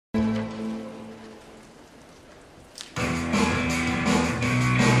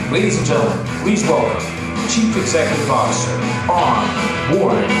Ladies and gentlemen, please welcome Chief Executive Officer, ARM,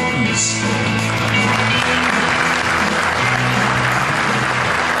 Warren East.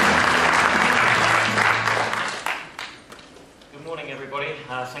 Good morning, everybody.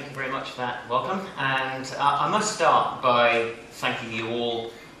 Thank you very much for that welcome. And I must start by thanking you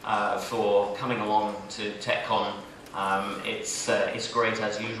all for coming along to TechCon. It's great,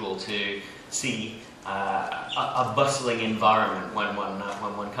 as usual, to see a bustling environment when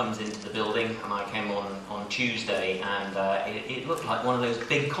one comes into the building. And I came on Tuesday, and it looked like one of those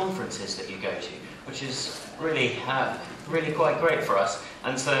big conferences that you go to, which is really quite great for us.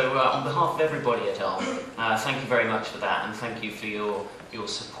 And so on behalf of everybody at ARM, thank you very much for that, and thank you for your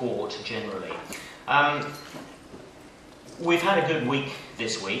support generally. We've had a good week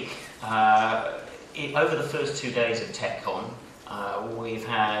this week. Over the first 2 days of TechCon, we've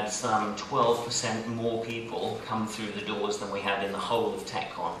had some 12% more people come through the doors than we had in the whole of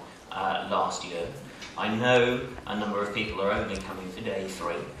TechCon last year. I know a number of people are only coming for day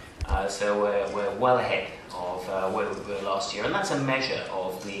 3, so we're well ahead of where we were last year, and that's a measure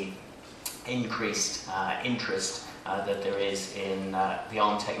of the increased interest that there is in the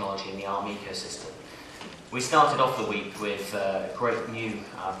ARM technology and the ARM ecosystem. We started off the week with great new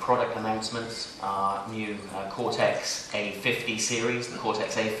product announcements, our new Cortex A50 series, the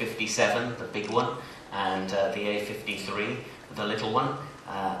Cortex A57, the big one, and the A53, the little one,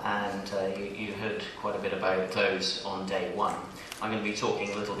 and you heard quite a bit about those on day 1. I'm going to be talking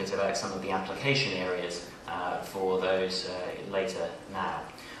a little bit about some of the application areas for those later now.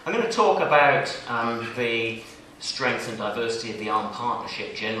 I'm going to talk about the strength and diversity of the ARM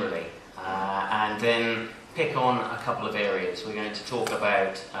partnership generally, and then pick on a couple of areas. We're going to talk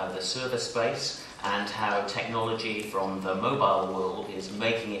about the server space and how technology from the mobile world is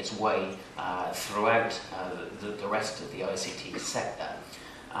making its way throughout the rest of the ICT sector.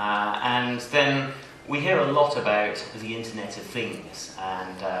 And then we hear a lot about the Internet of Things,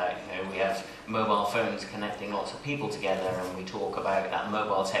 and we have mobile phones connecting lots of people together, and we talk about that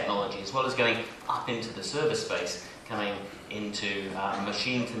mobile technology as well as going up into the server space, coming into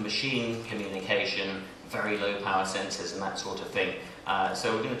machine-to-machine communication, very low power sensors and that sort of thing.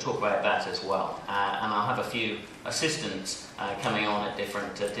 So we're going to talk about that as well. And I'll have a few assistants coming on at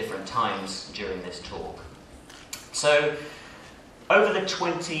different times during this talk. So over the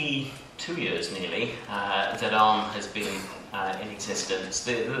 22 years nearly that ARM has been in existence,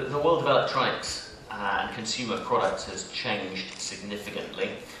 the world of electronics and consumer products has changed significantly.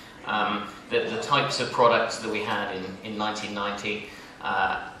 The types of products that we had in 1990,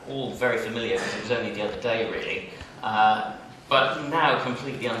 all very familiar because it was only the other day really, but now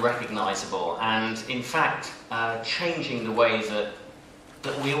completely unrecognizable, and in fact changing the way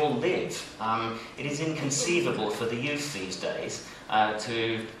that we all live. It is inconceivable for the youth these days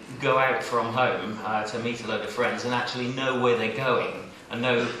to go out from home to meet a load of friends and actually know where they're going and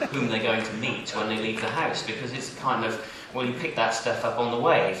know whom they're going to meet when they leave the house, because it's kind of, well, you pick that stuff up on the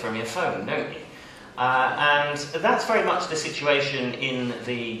way from your phone, don't you? And that's very much the situation in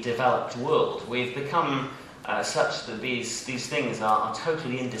the developed world. We've become such that these things are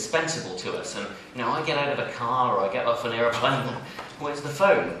totally indispensable to us. And I get out of a car or I get off an aeroplane, where's the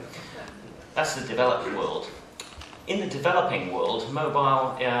phone? That's the developed world. In the developing world,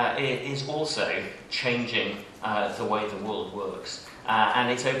 mobile is also changing the way the world works.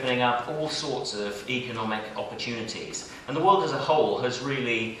 And it's opening up all sorts of economic opportunities. And the world as a whole has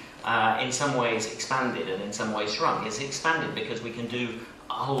really, in some ways, expanded and in some ways shrunk. It's expanded because we can do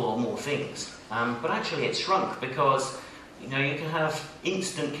a whole lot more things. But actually it's shrunk because you can have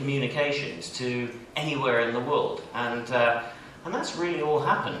instant communications to anywhere in the world. And that's really all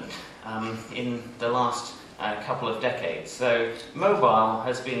happened in the last couple of decades. So mobile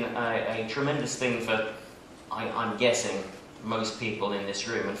has been a tremendous thing for, I'm guessing, most people in this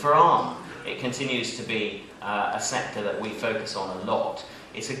room. And for ARM, it continues to be a sector that we focus on a lot.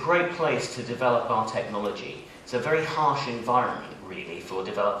 It's a great place to develop our technology. It's a very harsh environment, really, for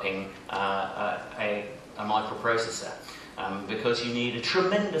developing a microprocessor, because you need a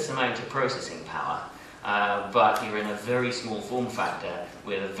tremendous amount of processing power, but you're in a very small form factor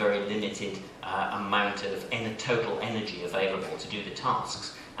with a very limited amount of total energy available to do the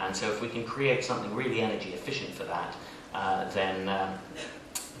tasks. And so if we can create something really energy efficient for that,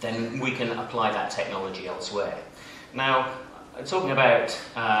 then we can apply that technology elsewhere. Now, talking about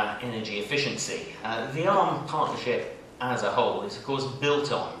energy efficiency, the ARM partnership as a whole is of course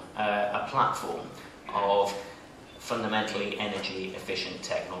built on a platform of fundamentally energy efficient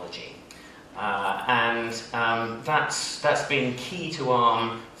technology. That's been key to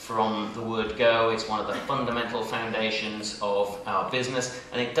ARM from the word go. It's one of the fundamental foundations of our business,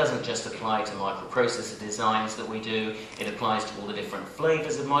 and it doesn't just apply to microprocessor designs that we do. It applies to all the different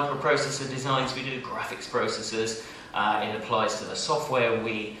flavors of microprocessor designs we do, graphics processors. It applies to the software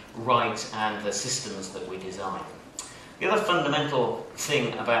we write and the systems that we design. The other fundamental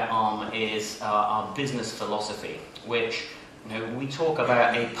thing about ARM is our business philosophy, which we talk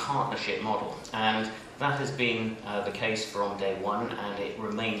about a partnership model, and that has been the case from day one, and it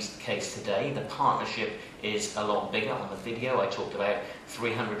remains the case today. The partnership is a lot bigger. On the video I talked about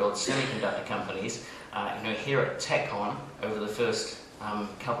 300-odd semiconductor companies. Here at TechCon, over the first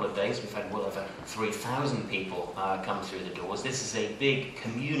couple of days, we've had well over 3,000 people come through the doors. This is a big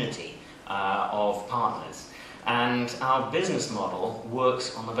community of partners. And our business model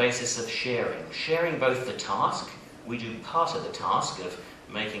works on the basis of sharing both the task. We do part of the task of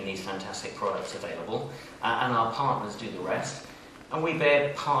making these fantastic products available, and our partners do the rest. And we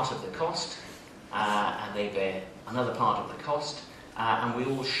bear part of the cost, and they bear another part of the cost, and we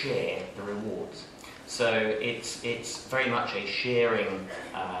all share the rewards. So it's very much a sharing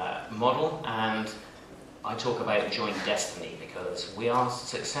model, and I talk about joint destiny because we are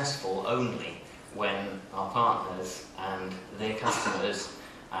successful only when our partners and their customers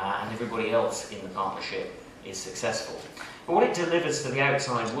and everybody else in the partnership is successful. But what it delivers to the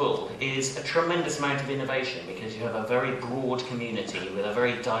outside world is a tremendous amount of innovation, because you have a very broad community with a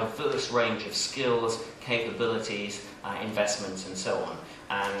very diverse range of skills, capabilities, investments, and so on.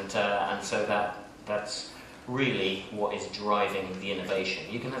 And so that's really what is driving the innovation.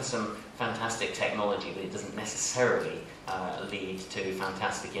 You can have some fantastic technology, but it doesn't necessarily lead to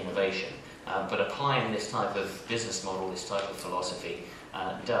fantastic innovation. But applying this type of business model, this type of philosophy,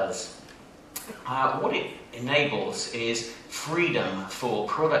 does. What it enables is freedom for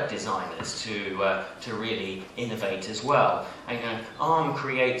product designers to really innovate as well. And, ARM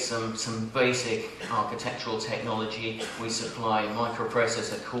creates some basic architectural technology. We supply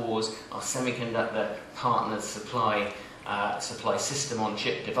microprocessor cores. Our semiconductor partners supply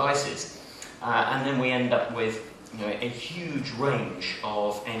system-on-chip devices, and then we end up with a huge range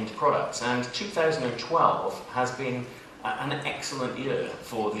of end products. And 2012 has been an excellent year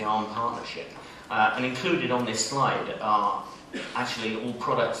for the ARM partnership. And included on this slide are actually all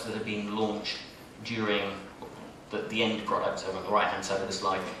products that have been launched during the end products over on the right-hand side of the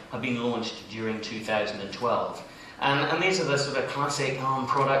slide have been launched during 2012. And these are the sort of classic ARM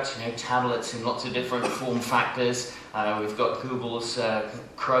products, tablets in lots of different form factors. We've got Google's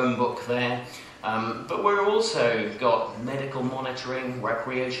Chromebook there. But we've also got medical monitoring,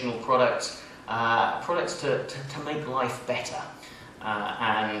 recreational products, products to make life better.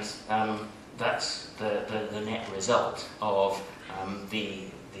 That's the net result of the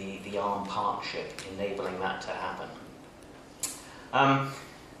ARM partnership, enabling that to happen.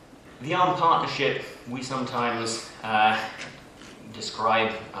 The ARM partnership, we sometimes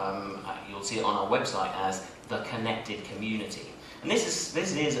describe, you'll see it on our website, as the connected community. And this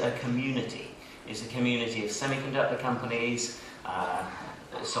is a community. It's a community of semiconductor companies,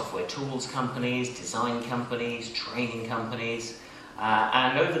 software tools companies, design companies, training companies.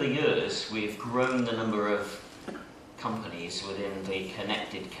 And over the years, we've grown the number of companies within the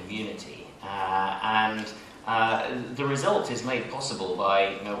connected community. The result is made possible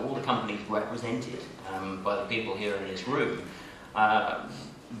by all the companies represented by the people here in this room.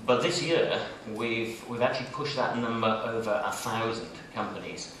 But this year, we've actually pushed that number over 1,000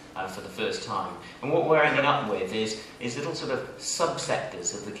 companies for the first time. And what we're ending up with is little sort of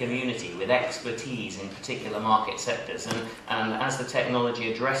subsectors of the community with expertise in particular market sectors. And as the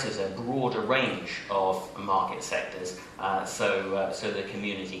technology addresses a broader range of market sectors, so the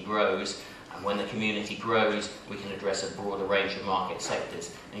community grows. And when the community grows, we can address a broader range of market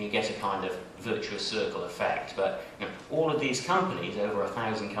sectors, and you get a kind of virtuous circle effect. But all of these companies, over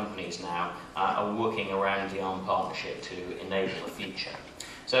 1,000 companies now, are working around the ARM partnership to enable the future.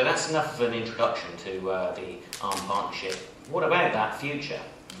 So that's enough of an introduction to the ARM partnership. What about that future?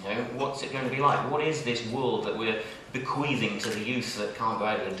 What's it going to be like? What is this world that we're bequeathing to the youth that can't go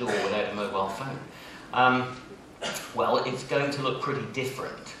out of the door without a mobile phone? Well, it's going to look pretty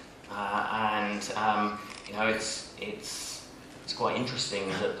different. It's quite interesting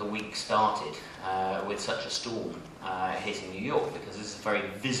that the week started with such a storm hitting New York, because this is very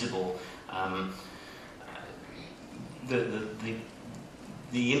visible.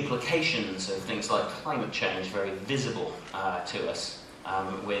 The implications of things like climate change are very visible to us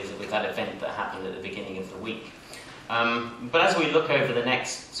with that event that happened at the beginning of the week. But as we look over the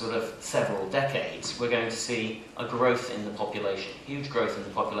next sort of several decades, we're going to see a growth in the population, huge growth in the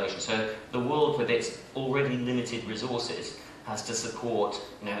population. So the world, with its already limited resources, has to support,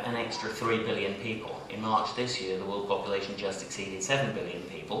 an extra 3 billion people. In March this year, the world population just exceeded 7 billion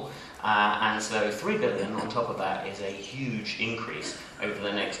people, and so 3 billion on top of that is a huge increase over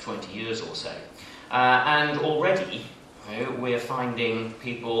the next 20 years or so. And already, we're finding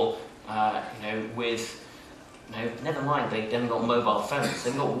people, with, never mind, they haven't got mobile phones,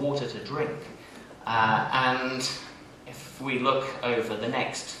 they've got water to drink. And if we look over the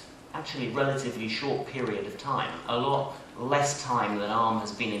next, actually relatively short period of time, a lot less time than ARM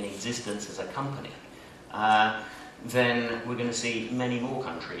has been in existence as a company, then we're going to see many more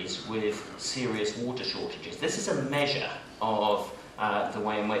countries with serious water shortages. This is a measure of the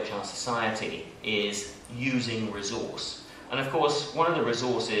way in which our society is using resource. And of course, one of the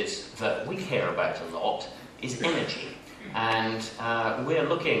resources that we hear about a lot is energy. And we're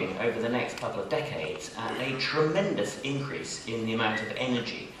looking over the next couple of decades at a tremendous increase in the amount of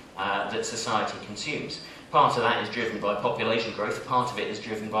energy that society consumes. Part of that is driven by population growth, part of it is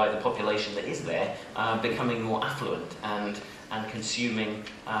driven by the population that is there becoming more affluent and consuming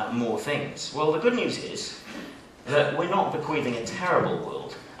more things. Well, the good news is that we're not bequeathing a terrible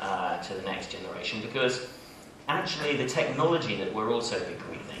world to the next generation, because actually the technology that we're also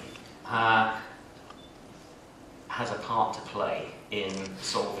bequeathing has a part to play in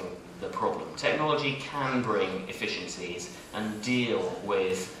solving the problem. Technology can bring efficiencies and deal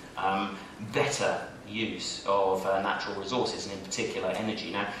with better use of natural resources, and in particular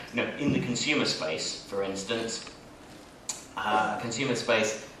energy. Now, in the consumer space, for instance, consumer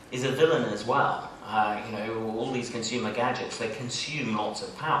space is a villain as well. All these consumer gadgets, they consume lots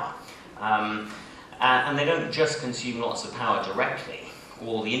of power. And they don't just consume lots of power directly.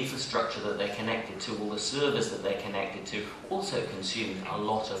 All the infrastructure that they're connected to, all the servers that they're connected to, also consume a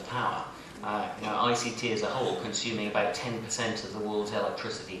lot of power. ICT as a whole consuming about 10% of the world's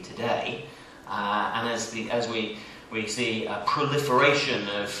electricity today. And as we see a proliferation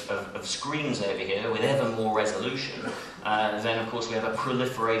of screens over here with ever more resolution, then of course we have a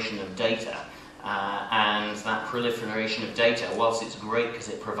proliferation of data. And that proliferation of data, whilst it's great because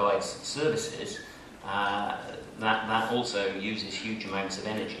it provides services, that also uses huge amounts of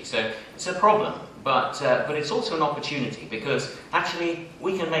energy. So it's a problem, but it's also an opportunity, because actually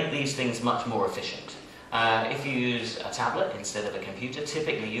we can make these things much more efficient. If you use a tablet instead of a computer,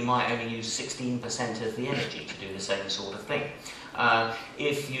 typically you might only use 16% of the energy to do the same sort of thing.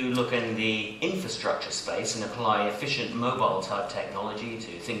 If you look in the infrastructure space and apply efficient mobile type technology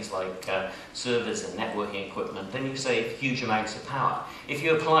to things like servers and networking equipment, then you save huge amounts of power. If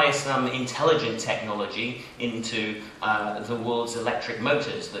you apply some intelligent technology into the world's electric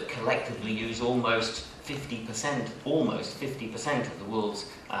motors that collectively use almost 50% of the world's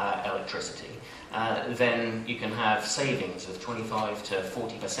electricity, then you can have savings of 25 to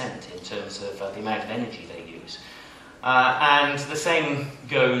 40% in terms of the amount of energy they use. And the same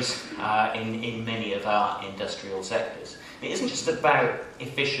goes in many of our industrial sectors. It isn't just about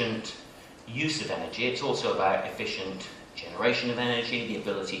efficient use of energy, it's also about efficient generation of energy, the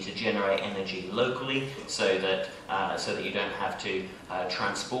ability to generate energy locally so that you don't have to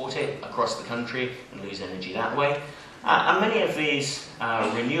transport it across the country and lose energy that way. And many of these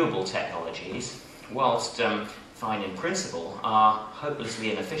renewable technologies, whilst fine in principle, are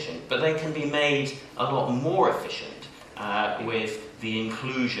hopelessly inefficient, but they can be made a lot more efficient with the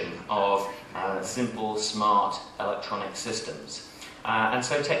inclusion of simple, smart electronic systems. And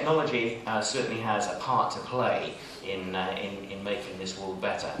so technology certainly has a part to play in making this world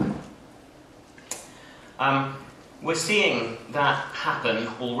better. We're seeing that happen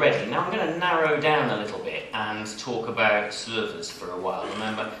already. Now I'm going to narrow down a little bit and talk about servers for a while.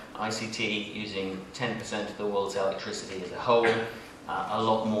 Remember, ICT using 10% of the world's electricity as a whole, a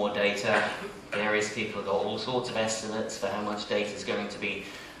lot more data. Various people have got all sorts of estimates for how much data is going to be,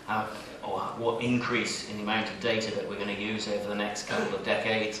 or what increase in the amount of data that we're going to use over the next couple of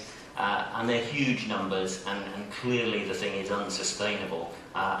decades. And they're huge numbers, and clearly the thing is unsustainable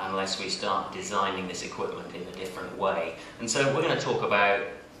unless we start designing this equipment in a different way. And so we're going to talk about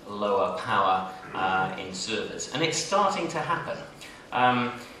lower power in servers, and it's starting to happen.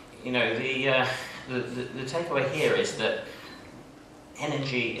 The takeaway here is that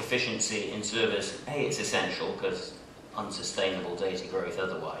energy efficiency in servers, A, it's essential because unsustainable data growth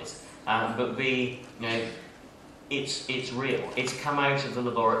otherwise, but B, it's real. It's come out of the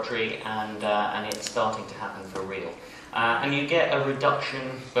laboratory and it's starting to happen for real. And you get a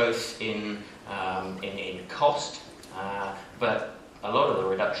reduction both in cost, but a lot of the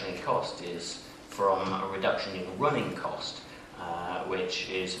reduction in cost is from a reduction in running cost, which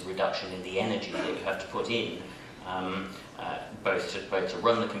is a reduction in the energy that you have to put in, both to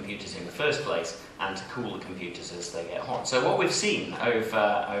run the computers in the first place and to cool the computers as they get hot. So what we've seen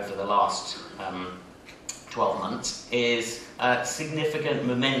over the last 12 months is significant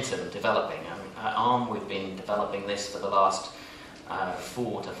momentum developing. At ARM, we've been developing this for the last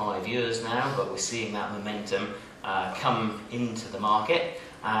 4 to 5 years now, but we're seeing that momentum come into the market,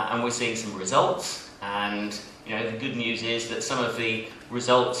 and we're seeing some results. And the good news is that some of the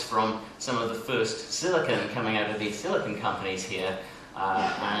results from some of the first silicon coming out of these silicon companies here,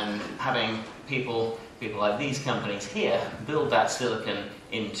 and having people like these companies here build that silicon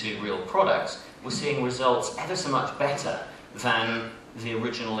into real products, we're seeing results ever so much better than the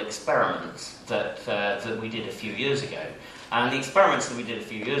original experiments that we did a few years ago. And the experiments that we did a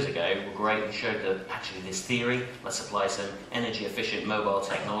few years ago were great and showed that actually this theory, let's apply some energy efficient mobile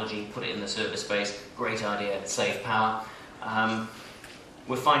technology, put it in the server space, great idea, save power.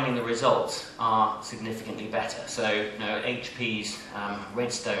 We're finding the results are significantly better. So HP's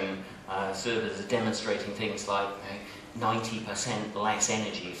Redstone servers are demonstrating things like 90% less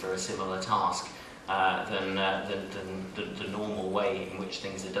energy for a similar task than the normal way in which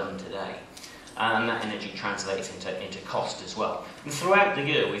things are done today. And that energy translates into cost as well. And throughout the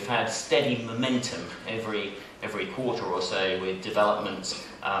year, we've had steady momentum every quarter or so with developments,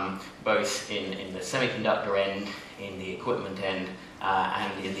 both in the semiconductor end, in the equipment end,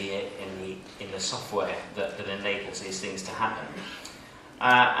 and in the software that enables these things to happen.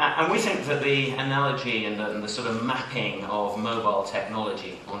 And we think that the analogy and the sort of mapping of mobile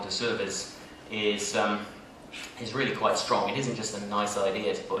technology onto servers is really quite strong. It isn't just a nice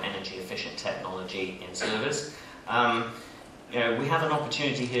idea to put energy efficient technology in servers. We have an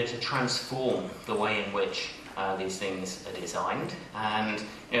opportunity here to transform the way in which these things are designed, and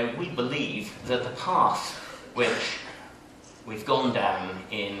we believe that the path which we've gone down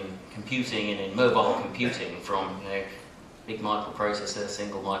in computing and in mobile computing, from big microprocessor,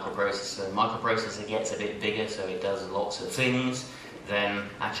 single microprocessor gets a bit bigger, so it does lots of things. Then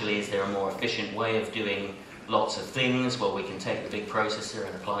actually, is there a more efficient way of doing lots of things? Well, we can take the big processor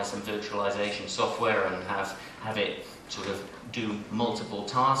and apply some virtualization software and have it sort of do multiple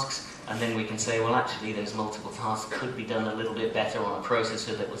tasks, and then we can say, well, actually those multiple tasks could be done a little bit better on a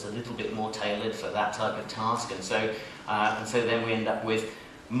processor that was a little bit more tailored for that type of task, and so then we end up with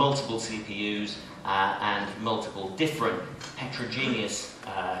multiple CPUs and multiple different heterogeneous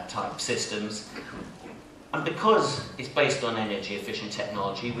type systems. And because it's based on energy efficient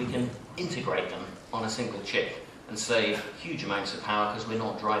technology, we can integrate them on a single chip and save huge amounts of power because we're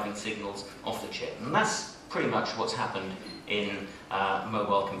not driving signals off the chip. And that's pretty much what's happened in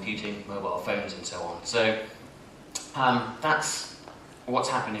mobile computing, mobile phones and so on. So that's what's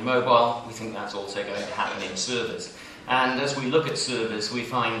happened in mobile. We think that's also going to happen in servers. And as we look at servers, we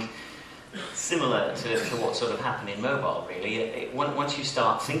find similar to what sort of happened in mobile, really. Once you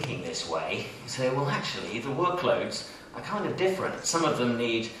start thinking this way, you say, well, actually, the workloads are kind of different. Some of them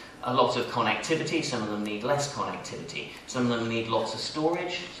need a lot of connectivity, some of them need less connectivity. Some of them need lots of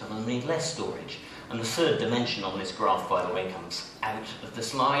storage, some of them need less storage. And the third dimension on this graph, by the way, comes out of the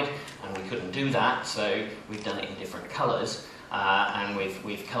slide, and we couldn't do that, so we've done it in different colours. And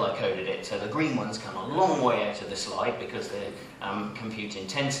we've colour-coded it. So the green ones come a long way out of the slide because they're compute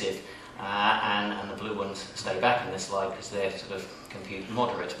intensive, and the blue ones stay back in the slide because they're sort of compute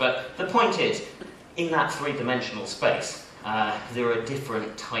moderate. But the point is, in that three-dimensional space, there are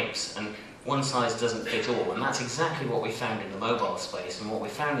different types, and one size doesn't fit all, and that's exactly what we found in the mobile space. And what we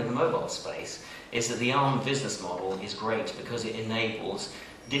found in the mobile space is that the ARM business model is great because it enables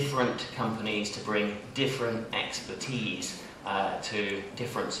different companies to bring different expertise to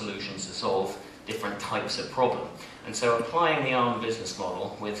different solutions to solve different types of problem. And so applying the ARM business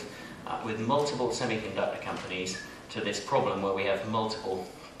model with multiple semiconductor companies to this problem where we have multiple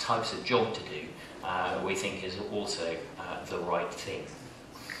types of job to do, we think is also the right thing.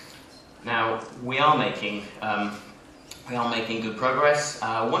 Now, we are making good progress.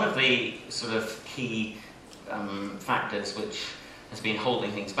 One of the sort of key factors which has been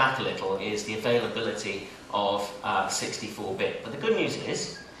holding things back a little is the availability of 64-bit. But the good news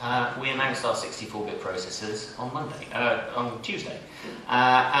is we announced our 64-bit processors on Tuesday,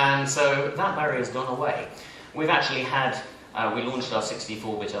 and so that barrier has gone away. We've actually had we launched our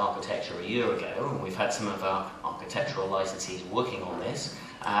 64-bit architecture a year ago, and we've had some of our architectural licensees working on this.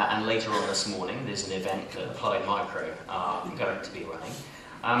 And later on this morning, there's an event that Applied Micro are going to be running.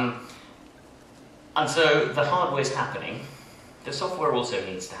 And so the hardware is happening. The software also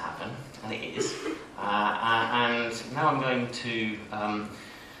needs to happen, and it is. And now I'm going to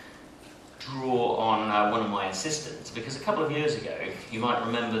draw on one of my assistants, because a couple of years ago, you might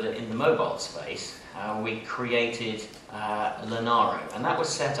remember that in the mobile space, we created Linaro, and that was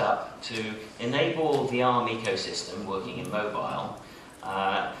set up to enable the ARM ecosystem working in mobile,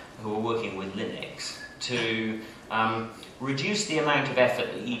 who are working with Linux, to reduce the amount of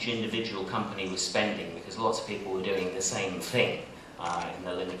effort that each individual company was spending, because lots of people were doing the same thing in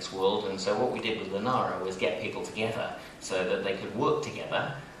the Linux world. And so what we did with Linaro was get people together so that they could work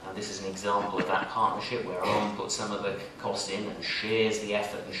together. This is an example of that partnership where ARM puts some of the cost in and shares the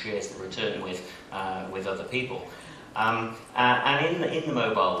effort and shares the return with other people. And in the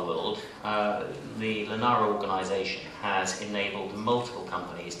mobile world, the Linaro organization has enabled multiple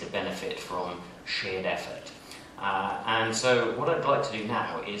companies to benefit from shared effort. And so what I'd like to do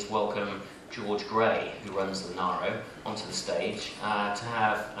now is welcome George Gray, who runs Linaro, onto the stage to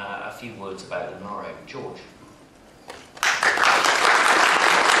have a few words about Linaro. George.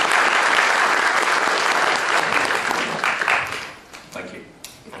 Thank you.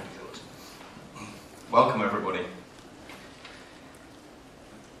 Thank you, George. Welcome, everybody.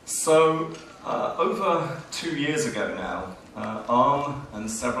 So, over 2 years ago now, ARM and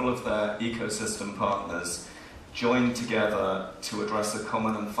several of their ecosystem partners joined together to address a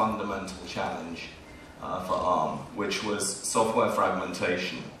common and fundamental challenge for ARM, which was software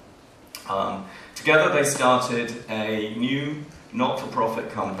fragmentation. Together they started a new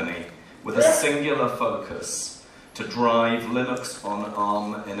not-for-profit company with a singular focus to drive Linux on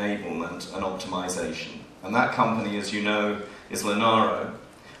ARM enablement and optimization. And that company, as you know, is Linaro.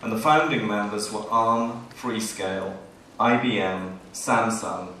 And the founding members were ARM, Freescale, IBM,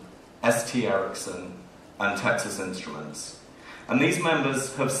 Samsung, ST Ericsson, and Texas Instruments. And these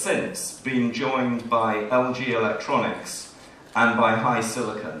members have since been joined by LG Electronics and by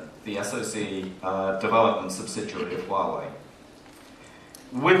HiSilicon, the SoC development subsidiary of Huawei.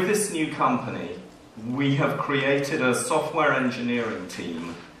 With this new company, we have created a software engineering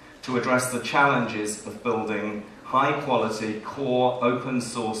team to address the challenges of building high-quality, core,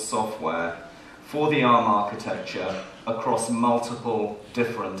 open-source software for the ARM architecture across multiple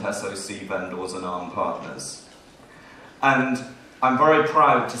different SoC vendors and ARM partners. And I'm very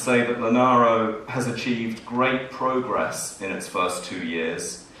proud to say that Linaro has achieved great progress in its first 2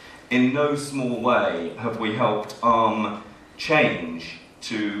 years. In no small way have we helped ARM change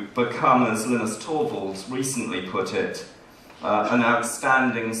to become, as Linus Torvalds recently put it, an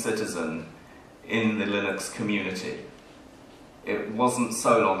outstanding citizen in the Linux community. It wasn't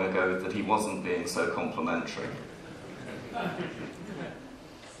so long ago that he wasn't being so complimentary.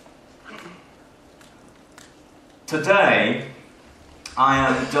 Today, I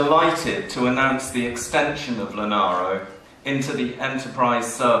am delighted to announce the extension of Linaro into the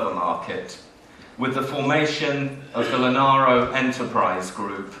enterprise server market with the formation of the Linaro Enterprise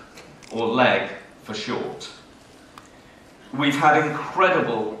Group, or LEG for short. We've had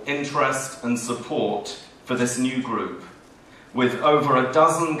incredible interest and support for this new group, with over a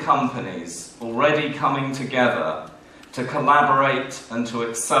dozen companies already coming together to collaborate and to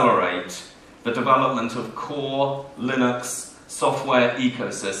accelerate the development of core Linux software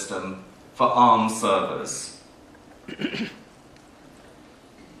ecosystem for ARM servers.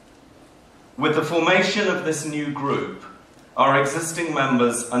 With the formation of this new group, our existing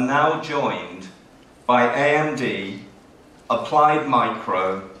members are now joined by AMD, Applied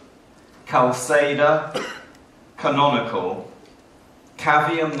Micro, Calxeda, Canonical,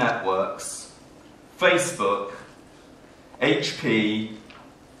 Cavium Networks, Facebook, HP,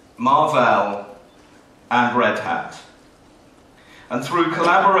 Marvell, and Red Hat. And through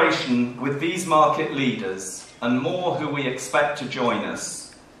collaboration with these market leaders and more who we expect to join us,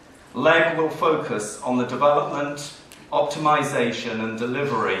 LEG will focus on the development, optimization, and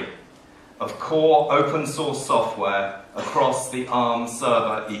delivery of core open source software across the ARM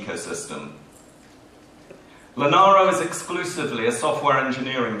server ecosystem. Linaro is exclusively a software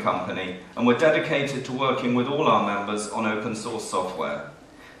engineering company, and we're dedicated to working with all our members on open source software.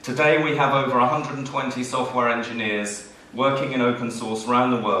 Today we have over 120 software engineers working in open source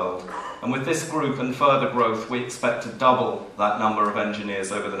around the world, and with this group and further growth we expect to double that number of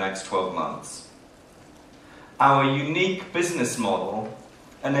engineers over the next 12 months. Our unique business model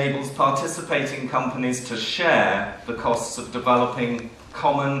enables participating companies to share the costs of developing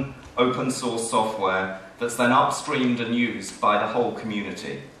common open source software that's then upstreamed and used by the whole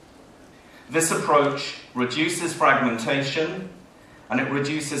community. This approach reduces fragmentation and it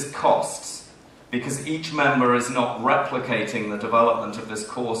reduces costs because each member is not replicating the development of this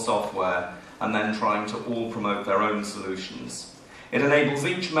core software and then trying to all promote their own solutions. It enables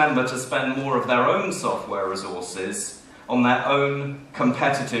each member to spend more of their own software resources on their own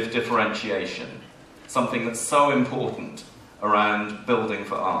competitive differentiation, something that's so important around building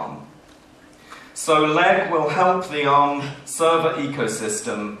for ARM. So LEG will help the ARM server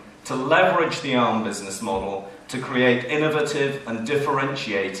ecosystem to leverage the ARM business model to create innovative and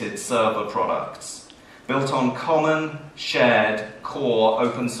differentiated server products built on common, shared, core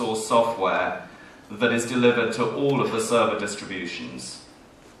open source software that is delivered to all of the server distributions.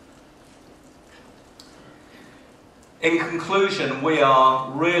 In conclusion, we are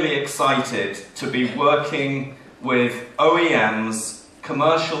really excited to be working with OEMs,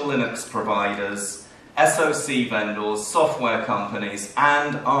 commercial Linux providers, SoC vendors, software companies,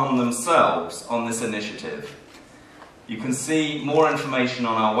 and ARM themselves on this initiative. You can see more information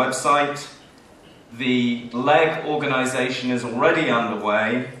on our website. The LEG organization is already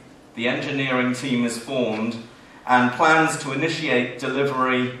underway, the engineering team is formed, and plans to initiate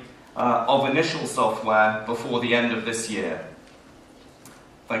delivery of initial software before the end of this year.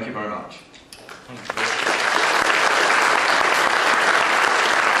 Thank you very much. Thank you.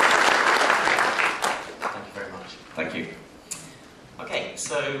 Thank you very much. Thank you. Okay,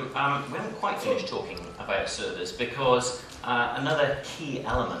 so we haven't quite finished talking about servers because another key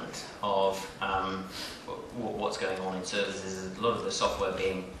element of what's going on in servers is a lot of the software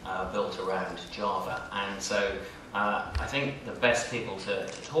being built around Java. And so I think the best people to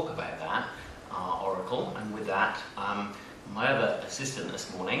talk about that are Oracle. And with that, my other assistant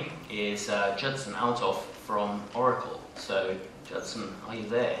this morning is Judson Althoff from Oracle. So Judson, are you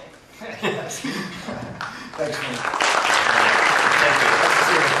there? Yes. Thanks, man.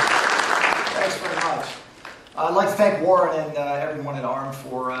 Thanks very much. I'd like to thank Warren and everyone at ARM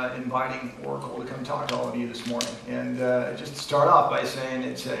for inviting Oracle to come talk to all of you this morning. And just to start off by saying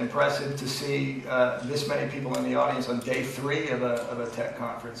it's impressive to see this many people in the audience on day 3 of a tech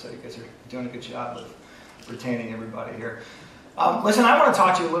conference. So you guys are doing a good job of retaining everybody here. Listen, I want to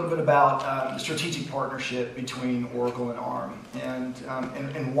talk to you a little bit about the strategic partnership between Oracle and ARM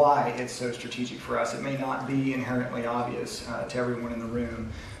and why it's so strategic for us. It may not be inherently obvious to everyone in the room.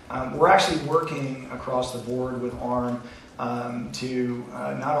 We're actually working across the board with ARM to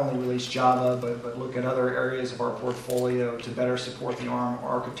not only release Java, but look at other areas of our portfolio to better support the ARM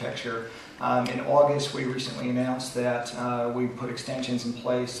architecture. In August, we recently announced that we put extensions in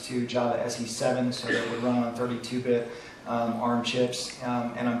place to Java SE7 so that it would run on 32-bit ARM chips.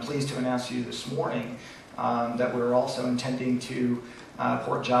 And I'm pleased to announce to you this morning that we're also intending to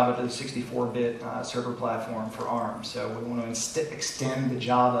port Java to the 64-bit server platform for ARM. So we want to extend the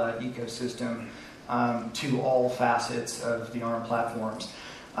Java ecosystem to all facets of the ARM platforms.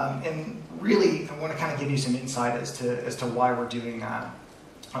 And really, I want to kind of give you some insight as to why we're doing that.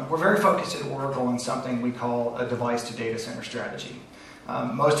 We're very focused at Oracle on something we call a device-to-data center strategy.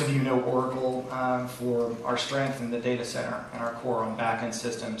 Most of you know Oracle for our strength in the data center and our core on back-end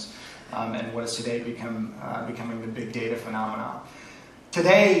systems and what has today becoming the big data phenomenon.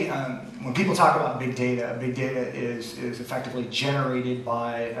 Today, when people talk about big data is effectively generated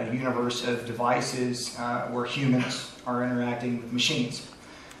by a universe of devices where humans are interacting with machines.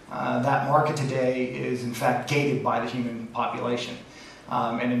 That market today is in fact gated by the human population.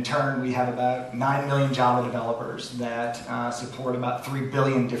 And in turn, we have about 9 million Java developers that support about 3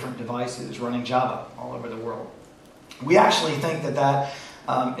 billion different devices running Java all over the world. We actually think that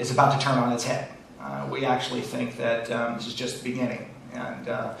is about to turn on its head. We actually think that this is just the beginning. And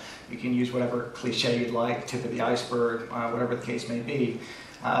you can use whatever cliche you'd like, tip of the iceberg, whatever the case may be.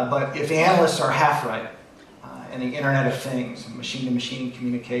 But if the analysts are half right, and the Internet of Things, machine-to-machine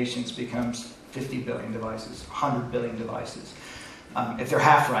communications becomes 50 billion devices, 100 billion devices, if they're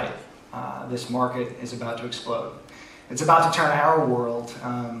half right, this market is about to explode. It's about to turn our world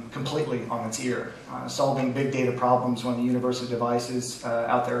completely on its ear. Solving big data problems when the universe of devices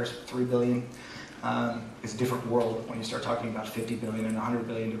out there is 3 billion is a different world when you start talking about 50 billion and 100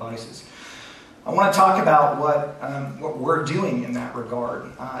 billion devices. I want to talk about what we're doing in that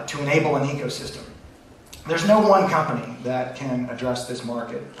regard to enable an ecosystem. There's no one company that can address this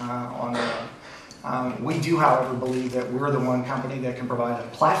market on their own. We do, however, believe that we're the one company that can provide a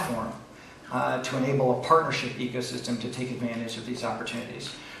platform to enable a partnership ecosystem to take advantage of these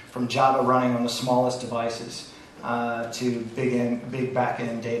opportunities, from Java running on the smallest devices to big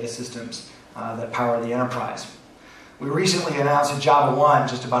back-end data systems that power the enterprise. We recently announced at Java 1,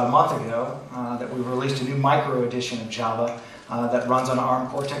 just about a month ago, that we released a new micro edition of Java that runs on ARM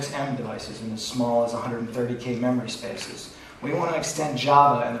Cortex-M devices in as small as 130K memory spaces. We want to extend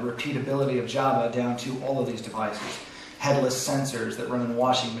Java and the repeatability of Java down to all of these devices. Headless sensors that run in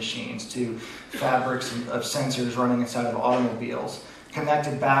washing machines to fabrics of sensors running inside of automobiles,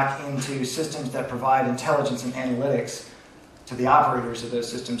 connected back into systems that provide intelligence and analytics to the operators of those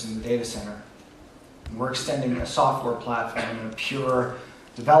systems in the data center. We're extending a software platform and a pure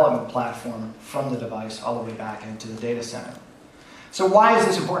development platform from the device all the way back into the data center. So why is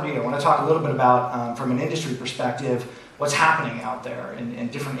this important to you? I want to talk a little bit about, from an industry perspective, what's happening out there in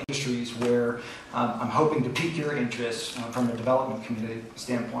different industries where I'm hoping to pique your interest from a development community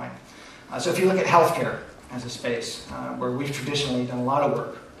standpoint. So if you look at healthcare as a space, where we've traditionally done a lot of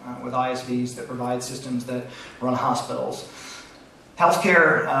work with ISVs that provide systems that run hospitals.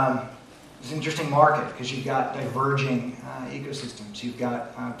 Healthcare is an interesting market because you've got diverging ecosystems, you've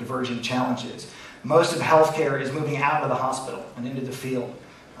got diverging challenges. Most of healthcare is moving out of the hospital and into the field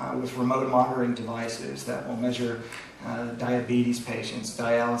with remote monitoring devices that will measure diabetes patients,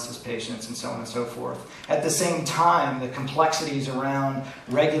 dialysis patients, and so on and so forth. At the same time, the complexities around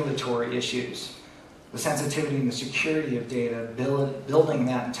regulatory issues, the sensitivity and the security of data, building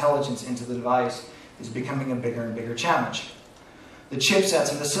that intelligence into the device is becoming a bigger and bigger challenge. The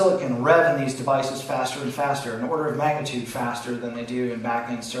chipsets and the silicon rev in these devices faster and faster, an order of magnitude faster than they do in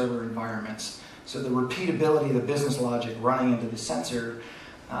back-end server environments. So the repeatability of the business logic running into the sensor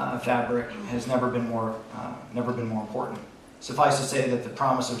fabric has never been more important. Suffice to say that the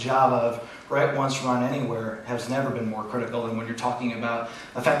promise of Java of write once, run anywhere has never been more critical than when you're talking about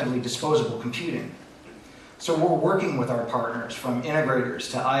effectively disposable computing. So we're working with our partners, from integrators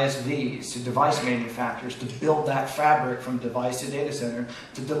to ISVs to device manufacturers, to build that fabric from device to data center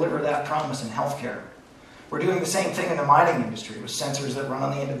to deliver that promise in healthcare. We're doing the same thing in the mining industry with sensors that run on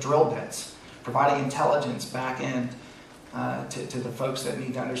the end of drill bits, providing intelligence back end to the folks that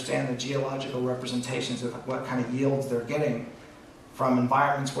need to understand the geological representations of what kind of yields they're getting from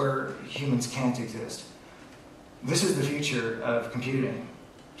environments where humans can't exist. This is the future of computing,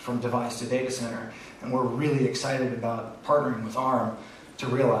 from device to data center, and we're really excited about partnering with ARM to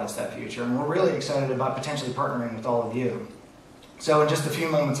realize that future, and we're really excited about potentially partnering with all of you. So in just a few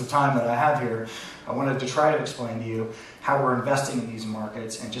moments of time that I have here, I wanted to try to explain to you how we're investing in these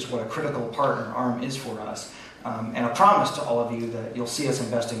markets and just what a critical partner ARM is for us, and a promise to all of you that you'll see us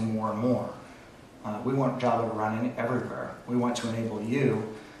investing more and more. We want Java to run everywhere. We want to enable you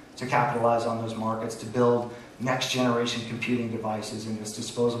to capitalize on those markets, to build next generation computing devices in this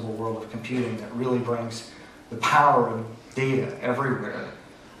disposable world of computing that really brings the power of data everywhere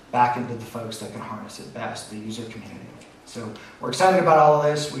back into the folks that can harness it best, the user community. So we're excited about all of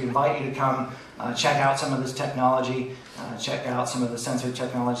this. We invite you to come check out some of this technology, check out some of the sensor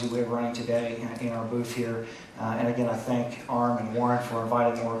technology we have running today in our booth here. And again, I thank ARM and Warren for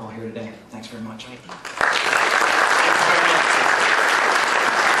inviting Oracle here today. Thanks very much.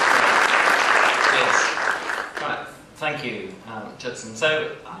 Thank you, Judson.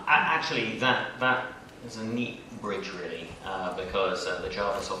 So actually, that is a neat bridge, really, because the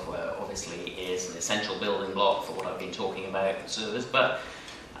Java software obviously is an essential building block for what I've been talking about, servers, but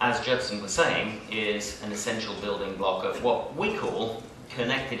as Judson was saying, is an essential building block of what we call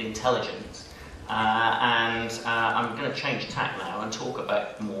connected intelligence. And I'm going to change tack now and talk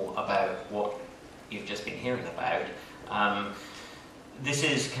more about what you've just been hearing about. This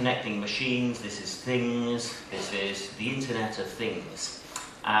is connecting machines, this is things, this is the Internet of Things.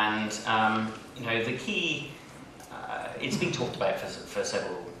 And the key, it's been talked about for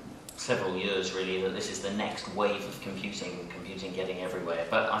several years really, that this is the next wave of computing getting everywhere.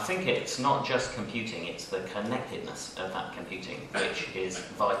 But I think it's not just computing, it's the connectedness of that computing which is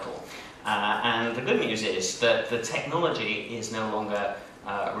vital. And the good news is that the technology is no longer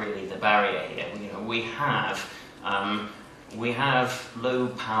really the barrier here. We have low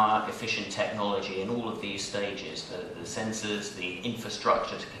power efficient technology in all of these stages, the sensors, the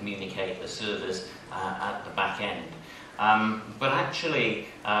infrastructure to communicate, the servers at the back end. But actually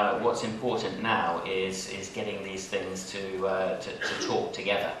what's important now is getting these things to talk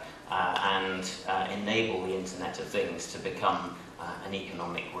together and enable the Internet of Things to become an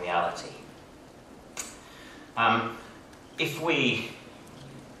economic reality. If we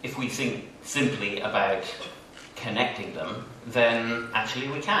think simply about connecting them, then actually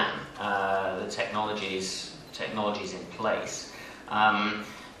we can. The technology's in place.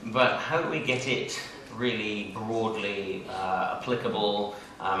 But how do we get it really broadly applicable?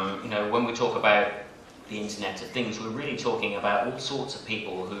 When we talk about the Internet of Things, we're really talking about all sorts of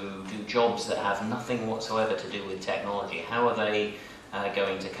people who do jobs that have nothing whatsoever to do with technology. How are they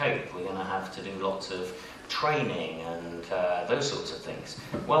going to cope? We're going to have to do lots of training and those sorts of things.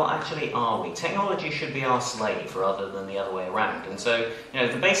 Well, actually, are we? Technology should be our slave rather than the other way around. And so,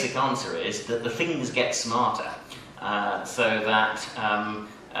 the basic answer is that the things get smarter, so that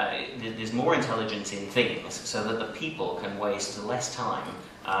there's more intelligence in things, so that the people can waste less time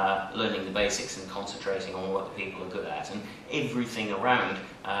learning the basics and concentrating on what the people are good at, and everything around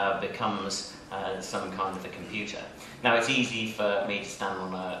becomes some kind of a computer. Now, it's easy for me to stand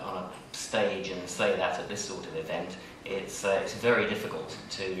on a stage and say that at this sort of event. It's very difficult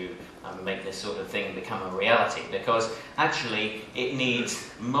to make this sort of thing become a reality, because actually it needs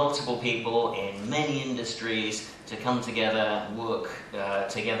multiple people in many industries to come together, work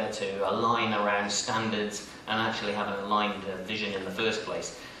together to align around standards and actually have an aligned vision in the first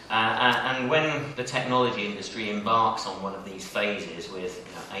place. And when the technology industry embarks on one of these phases with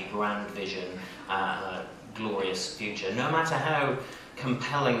a grand vision and a glorious future, no matter how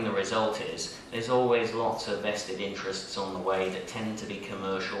compelling the result is, there's always lots of vested interests on the way that tend to be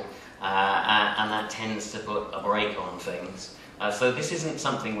commercial, and that tends to put a brake on things. So this isn't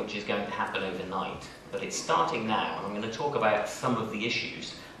something which is going to happen overnight, but it's starting now, and I'm going to talk about some of the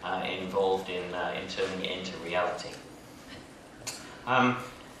issues involved in turning it into reality.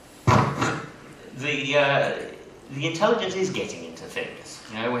 The intelligence is getting into things.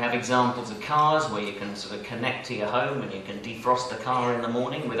 You know, we have examples of cars where you can sort of connect to your home and you can defrost the car in the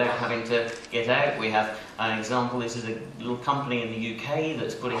morning without having to get out. We have an example, this is a little company in the UK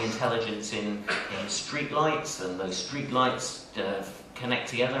that's putting intelligence in street lights, and those street lights connect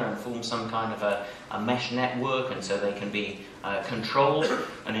together and form some kind of a mesh network, and so they can be controlled.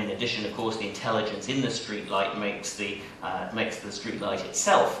 And in addition, of course, the intelligence in the street light makes the street light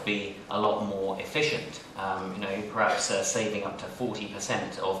itself be a lot more efficient. Perhaps saving up to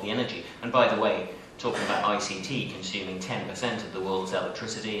 40% of the energy. And by the way, talking about ICT consuming 10% of the world's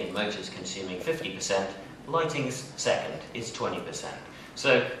electricity and motors consuming 50%, lighting's second, is 20%.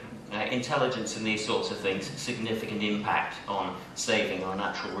 So intelligence and these sorts of things, significant impact on saving our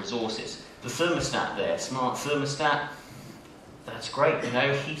natural resources. The thermostat there, smart thermostat, that's great.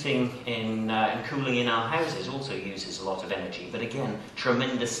 Heating and cooling in our houses also uses a lot of energy, but again,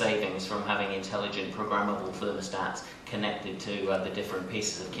 tremendous savings from having intelligent programmable thermostats connected to the different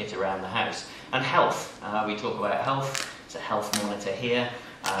pieces of kit around the house. And health, we talk about health. It's a health monitor here,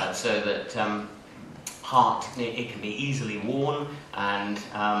 so that heart, it can be easily worn, and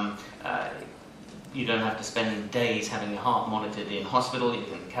you don't have to spend days having your heart monitored in hospital. You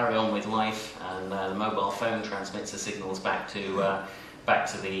can carry on with life, and the mobile phone transmits the signals back to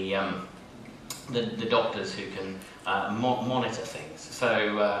the doctors who can monitor things.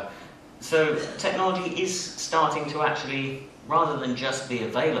 So technology is starting to actually, rather than just be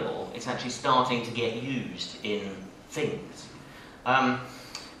available, it's actually starting to get used in things.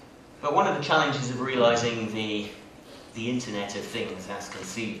 But one of the challenges of realizing the Internet of Things as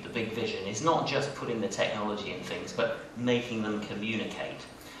conceived, the big vision, is not just putting the technology in things, but making them communicate.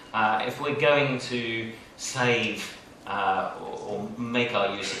 If we're going to save or make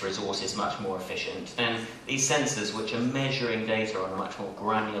our use of resources much more efficient, then these sensors, which are measuring data on a much more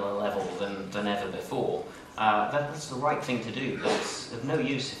granular level than ever before, that's the right thing to do. It's of no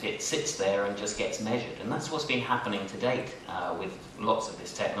use if it sits there and just gets measured, and that's what's been happening to date with lots of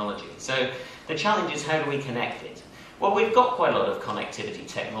this technology. So the challenge is, how do we connect it? Well, we've got quite a lot of connectivity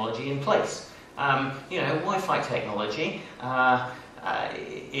technology in place. Wi-Fi technology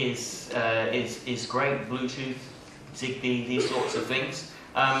is great. Bluetooth, ZigBee, these sorts of things.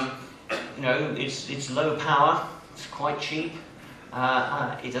 It's low power. It's quite cheap.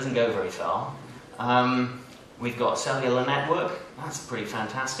 It doesn't go very far. We've got cellular network. That's pretty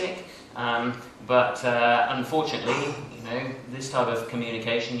fantastic. But unfortunately, this type of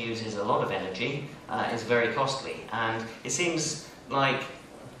communication uses a lot of energy, is very costly, and it seems like,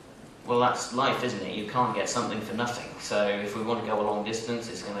 well, that's life, isn't it? You can't get something for nothing. So if we want to go a long distance,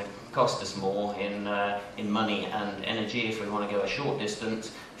 it's going to cost us more in money and energy. If we want to go a short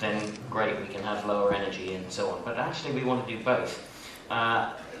distance, then great, we can have lower energy and so on. But actually, we want to do both.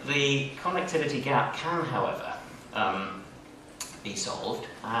 The connectivity gap can, however, be solved,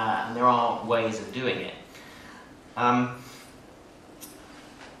 and there are ways of doing it.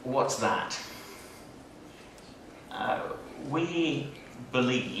 What's that? We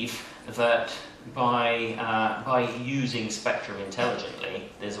believe that by using spectrum intelligently,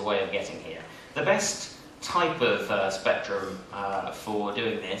 there's a way of getting here. The best type of spectrum for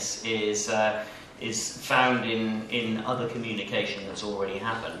doing this is found in other communication that's already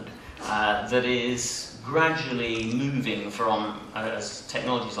happened, that is gradually moving from, as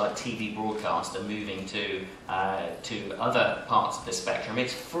technologies like TV broadcast are moving to other parts of the spectrum,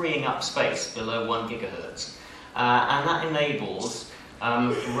 it's freeing up space below 1 gigahertz. And that enables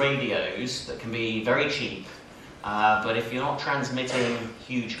radios that can be very cheap, but if you're not transmitting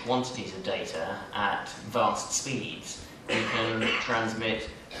huge quantities of data at vast speeds, you can transmit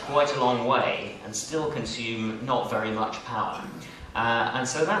quite a long way and still consume not very much power. And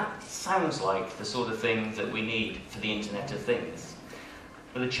so that sounds like the sort of thing that we need for the Internet of Things.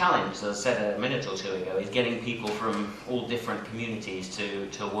 But the challenge, as I said a minute or two ago, is getting people from all different communities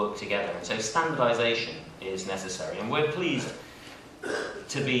to work together. And so standardization is necessary. And we're pleased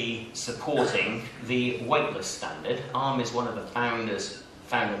to be supporting the weightless standard. ARM is one of the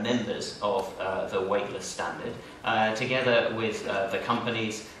founder members of the weightless standard, together with the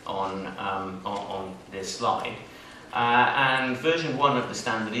companies on this slide. And version 1 of the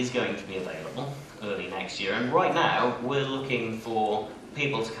standard is going to be available early next year. And right now, we're looking for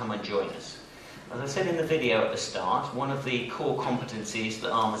people to come and join us. As I said in the video at the start, one of the core competencies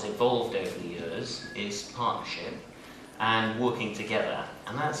that ARM has evolved over the years is partnership and working together.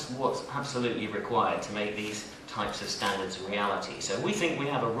 And that's what's absolutely required to make these types of standards a reality. So we think we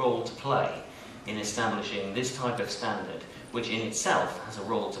have a role to play in establishing this type of standard, which in itself has a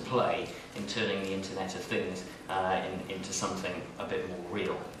role to play in turning the Internet of Things into something a bit more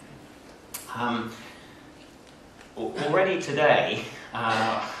real. Already today,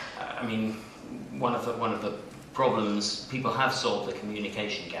 I mean, one of the problems, people have solved the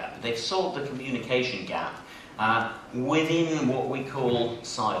communication gap, but they've solved the communication gap within what we call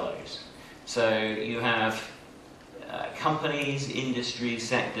silos. So you have companies, industries,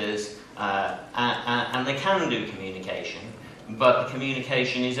 sectors, and they can do communication, but the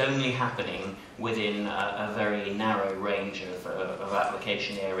communication is only happening within a very narrow range of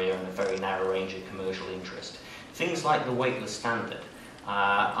application area and a very narrow range of commercial interest. Things like the weightless standard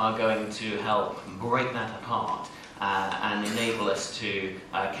are going to help break that apart and enable us to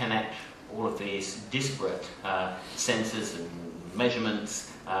connect all of these disparate sensors and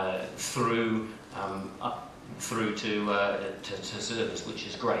measurements through to servers, which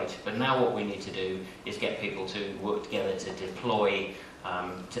is great. But now what we need to do is get people to work together to deploy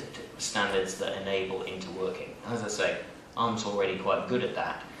standards that enable interworking. As I say, ARM's already quite good at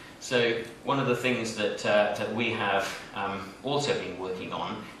that. So one of the things that we have also been working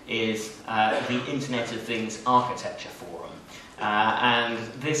on is the Internet of Things Architecture Forum. And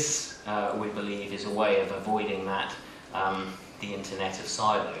this, we believe, is a way of avoiding that, the Internet of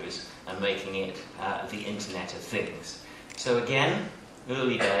Silos, and making it the Internet of Things. So again,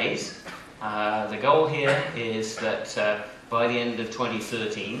 early days. The goal here is that by the end of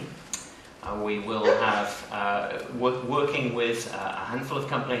 2013, we will have, working with a handful of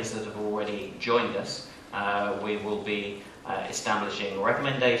companies that have already joined us, we will be establishing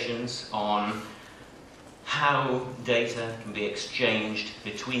recommendations on how data can be exchanged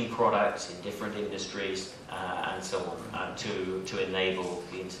between products in different industries and so on to enable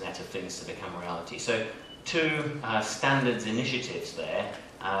the Internet of Things to become reality. So two standards initiatives there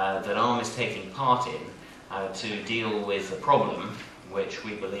that ARM is taking part in to deal with a problem which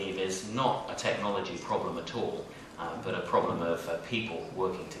we believe is not a technology problem at all, but a problem of people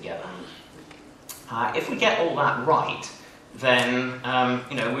working together. If we get all that right, then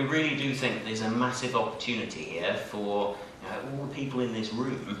we really do think there's a massive opportunity here for all the people in this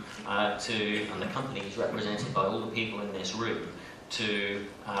room and the companies represented by all the people in this room to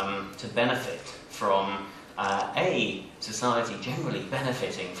benefit from society generally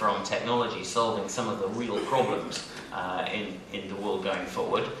benefiting from technology solving some of the real problems in the world going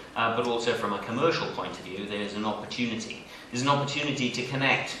forward, but also from a commercial point of view, there's an opportunity. There's an opportunity to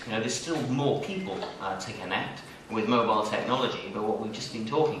connect. There's still more people to connect with mobile technology, but what we've just been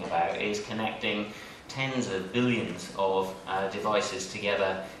talking about is connecting tens of billions of devices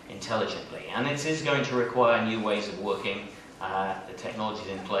together intelligently. And it is going to require new ways of working. The technology is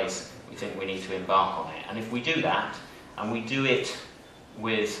in place. We think we need to embark on it. And if we do that, and we do it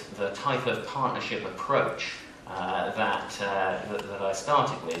with the type of partnership approach that I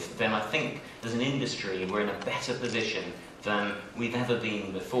started with, then I think as an industry we're in a better position than we've ever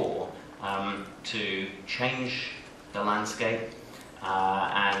been before to change the landscape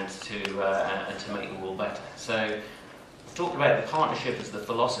and to make the world better. So I've talked about the partnership as the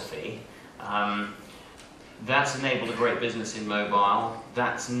philosophy. That's enabled a great business in mobile.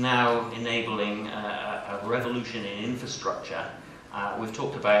 That's now enabling a revolution in infrastructure. We've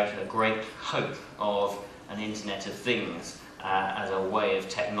talked about a great hope of an Internet of Things as a way of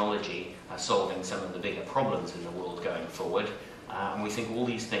technology solving some of the bigger problems in the world going forward. And we think all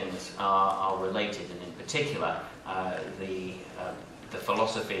these things are related, and in particular, the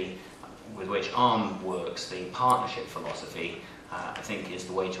philosophy with which ARM works, the partnership philosophy, I think is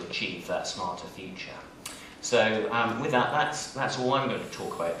the way to achieve that smarter future. So with that, that's all I'm going to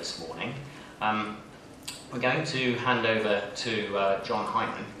talk about this morning. We're going to hand over to John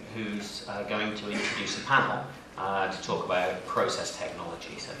Hyman, who's going to introduce a panel to talk about process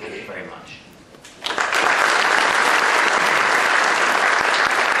technology. So thank you very much.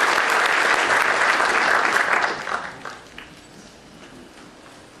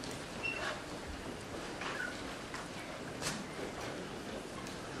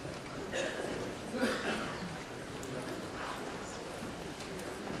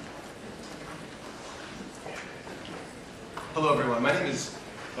 Hello everyone, my name is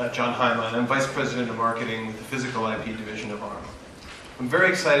John Heimann. I'm Vice President of Marketing with the Physical IP Division of ARM. I'm very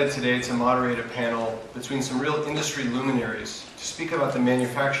excited today to moderate a panel between some real industry luminaries to speak about the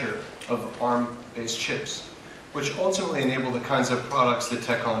manufacture of ARM-based chips, which ultimately enable the kinds of products that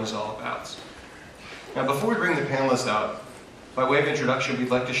TechCon is all about. Now before we bring the panelists out, by way of introduction, we'd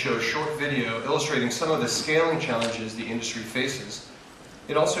like to show a short video illustrating some of the scaling challenges the industry faces.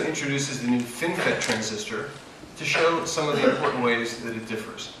 It also introduces the new FinFET transistor to show some of the important ways that it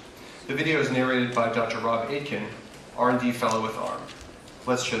differs. The video is narrated by Dr. Rob Aitken, R&D Fellow with ARM.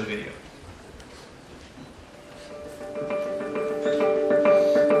 Let's show the video.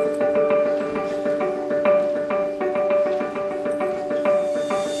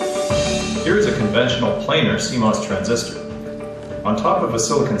 Here is a conventional planar CMOS transistor. On top of a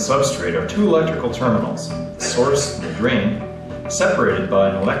silicon substrate are two electrical terminals, the source and the drain, separated by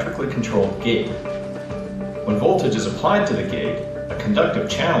an electrically controlled gate. When voltage is applied to the gate, a conductive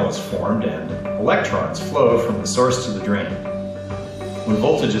channel is formed and electrons flow from the source to the drain. When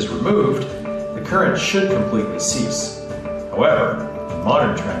voltage is removed, the current should completely cease. However, in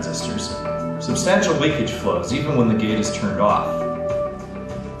modern transistors, substantial leakage flows even when the gate is turned off.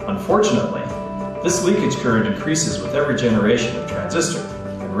 Unfortunately, this leakage current increases with every generation of transistor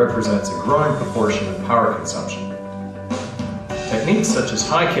and represents a growing proportion of power consumption. Techniques such as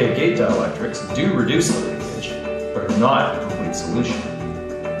high-K gate dielectrics do reduce the leakage, but are not a complete solution.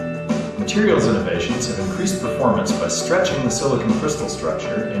 Materials innovations have increased performance by stretching the silicon crystal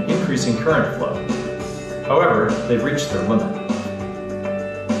structure and increasing current flow. However, they've reached their limit.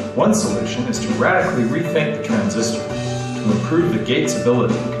 One solution is to radically rethink the transistor to improve the gate's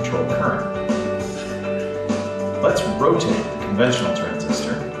ability to control current. Let's rotate the conventional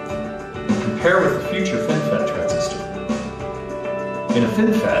transistor and compare with the future FinFET transistor. In a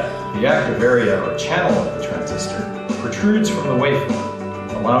FinFET, the active area or channel of the transistor protrudes from the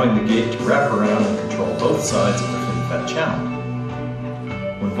waveform, allowing the gate to wrap around and control both sides of the FinFET channel.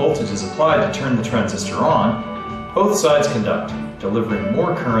 When voltage is applied to turn the transistor on, both sides conduct, delivering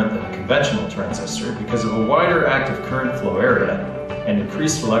more current than a conventional transistor because of a wider active current flow area and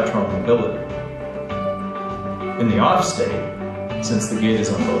increased electron mobility. In the off state, since the gate is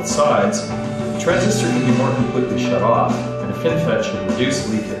on both sides, the transistor can be more completely shut off, and a FinFET should reduce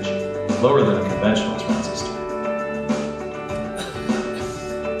leakage, lower than a conventional transistor.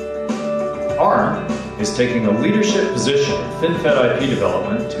 ARM is taking a leadership position in FinFET IP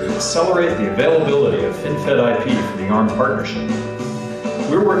development to accelerate the availability of FinFET IP for the ARM partnership.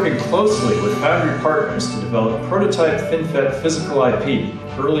 We're working closely with foundry partners to develop prototype FinFET physical IP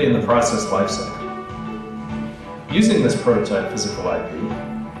early in the process lifecycle. Using this prototype physical IP,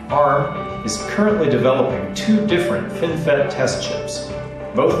 ARM is currently developing two different FinFET test chips,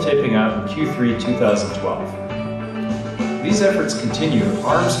 both taping out in Q3 2012. These efforts continue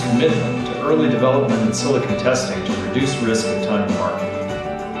ARM's commitment to early development and silicon testing to reduce risk and time to market.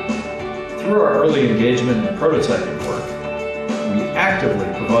 Through our early engagement and prototyping work, we actively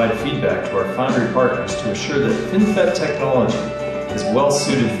provide feedback to our foundry partners to assure that FinFET technology is well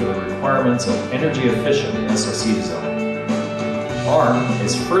suited for the requirements of energy-efficient SoC design. ARM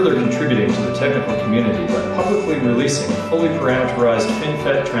is further contributing to the technical community by publicly releasing a fully parameterized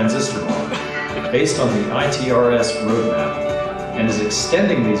FinFET transistor model based on the ITRS roadmap and is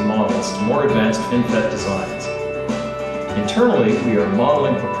extending these models to more advanced FinFET designs. Internally, we are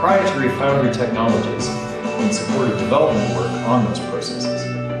modeling proprietary foundry technologies in support of development work on those processes.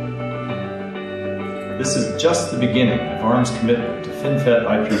 This is just the beginning of ARM's commitment to FinFET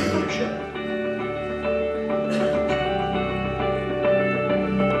IP leadership.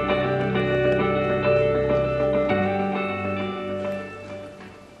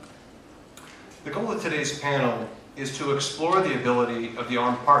 The goal of today's panel is to explore the ability of the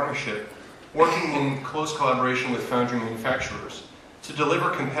ARM partnership, working in close collaboration with foundry manufacturers, to deliver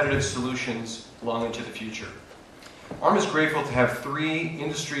competitive solutions long into the future. ARM is grateful to have three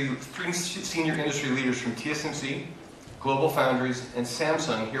senior industry leaders from TSMC, GlobalFoundries, and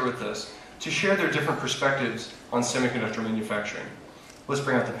Samsung here with us to share their different perspectives on semiconductor manufacturing. Let's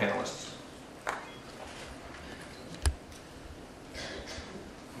bring out the panelists.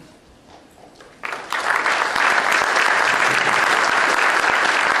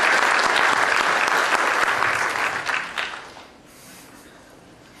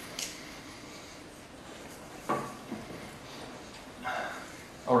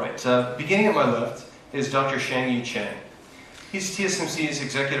 Beginning at my left is Dr. Shangyi Chang. He's TSMC's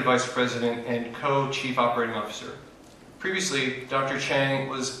Executive Vice President and Co-Chief Operating Officer. Previously, Dr. Chang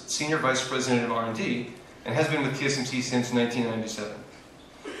was Senior Vice President of R&D and has been with TSMC since 1997.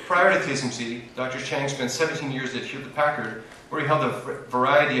 Prior to TSMC, Dr. Chang spent 17 years at Hewlett-Packard, where he held a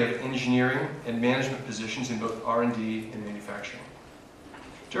variety of engineering and management positions in both R&D and manufacturing.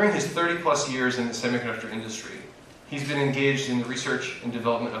 During his 30-plus years in the semiconductor industry, he's been engaged in the research and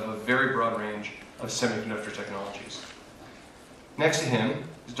development of a very broad range of semiconductor technologies. Next to him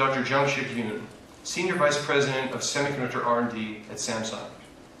is Dr. Jungshik Yoon, Senior Vice President of Semiconductor R&D at Samsung.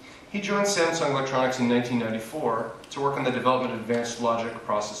 He joined Samsung Electronics in 1994 to work on the development of advanced logic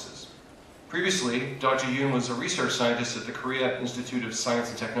processes. Previously, Dr. Yoon was a research scientist at the Korea Institute of Science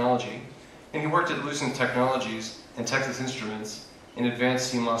and Technology, and he worked at Lucent Technologies and Texas Instruments in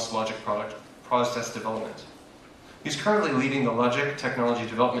advanced CMOS logic process development. He's currently leading the Logic Technology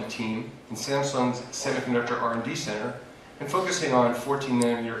Development Team in Samsung's Semiconductor R&D Center and focusing on 14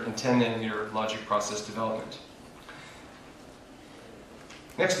 nanometer and 10 nanometer logic process development.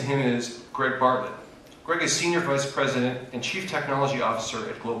 Next to him is Greg Bartlett. Greg is Senior Vice President and Chief Technology Officer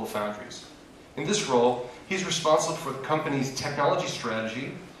at GlobalFoundries. In this role, he's responsible for the company's technology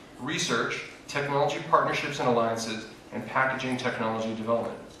strategy, research, technology partnerships and alliances, and packaging technology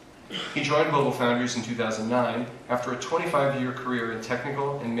development. He joined GlobalFoundries in 2009 after a 25-year career in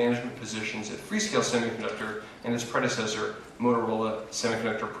technical and management positions at Freescale Semiconductor and its predecessor, Motorola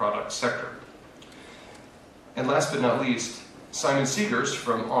Semiconductor Products Sector. And last but not least, Simon Segers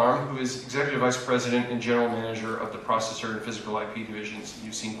from ARM, who is Executive Vice President and General Manager of the Processor and Physical IP divisions.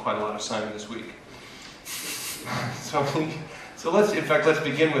 You've seen quite a lot of Simon this week. So let's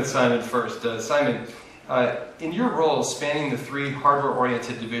begin with Simon first. Simon, in your role spanning the three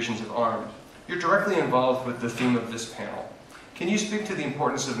hardware-oriented divisions of ARM, you're directly involved with the theme of this panel. Can you speak to the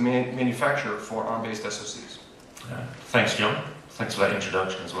importance of manufacture for ARM-based SoCs? Thanks, John. Thanks for that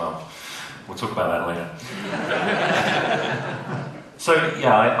introduction as well. We'll talk about that later. So,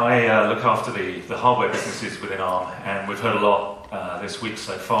 yeah, I look after the hardware businesses within ARM, and we've heard a lot this week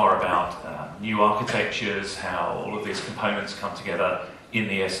so far about new architectures, how all of these components come together in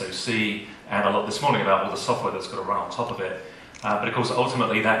the SoC, and a lot this morning about all the software that's got to run on top of it. But of course,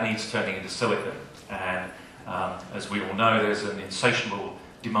 ultimately, that needs turning into silicon. And as we all know, there's an insatiable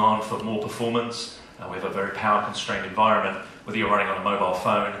demand for more performance. We have a very power-constrained environment, whether you're running on a mobile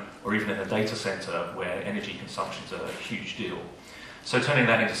phone or even in a data center where energy consumption is a huge deal. So turning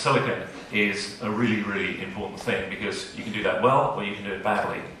that into silicon is a really, really important thing, because you can do that well or you can do it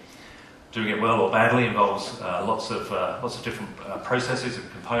badly. Doing it well or badly involves lots of different processes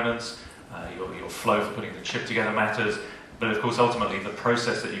and components. Your flow for putting the chip together matters, but of course ultimately the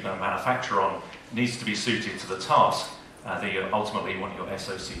process that you're going to manufacture on needs to be suited to the task that you ultimately want your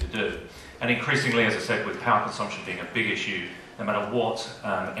SoC to do. And increasingly, as I said, with power consumption being a big issue, no matter what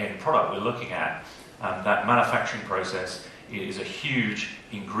end product we're looking at, that manufacturing process is a huge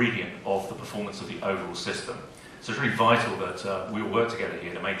ingredient of the performance of the overall system. So it's really vital that we all work together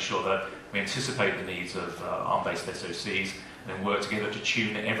here to make sure that we anticipate the needs of ARM-based SoCs and then work together to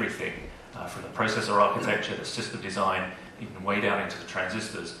tune everything from the processor architecture, the system design, even way down into the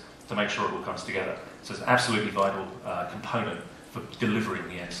transistors to make sure it all comes together. So it's an absolutely vital component for delivering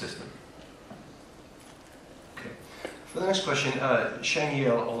the end system. Okay. For the next question, Shang-Yi,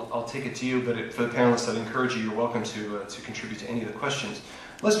 I'll take it to you, but for the panelists, I'd encourage you, you're welcome to contribute to any of the questions.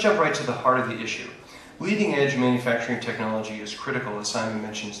 Let's jump right to the heart of the issue. Leading-edge manufacturing technology is critical, as Simon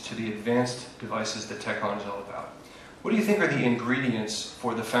mentions, to the advanced devices that TechOn is all about. What do you think are the ingredients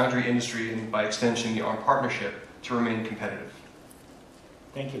for the foundry industry, and by extension the ARM partnership, to remain competitive?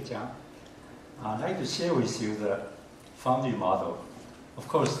 Thank you, John. I'd like to share with you the foundry model. Of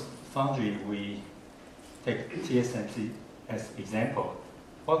course, foundry, we take TSMC as example.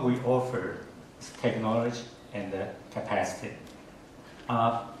 What we offer is technology and capacity.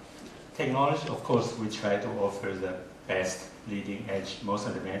 Technology, of course, we try to offer the best leading edge, most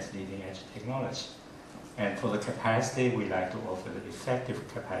advanced leading edge technology. And for the capacity, we like to offer the effective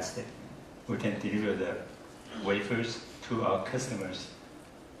capacity. We can deliver the wafers to our customers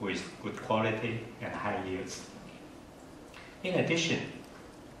with good quality and high yields. In addition,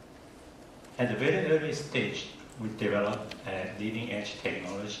 at the very early stage, we develop a leading edge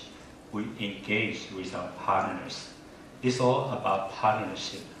technology. We engage with our partners. It's all about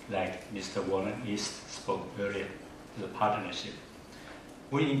partnership, like Mr. Warren East spoke earlier, the partnership.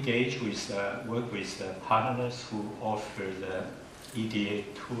 We engage with, work with partners who offer the EDA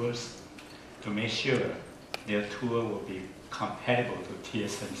tools to make sure their tool will be compatible to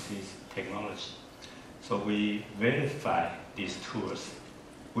TSMC's technology. So we verify these tools.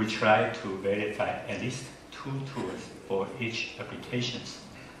 We try to verify at least 2 tools for each applications,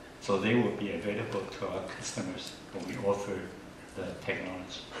 so they will be available to our customers when we offer the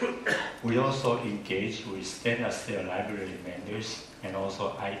technology. We also engage with standard cell library vendors and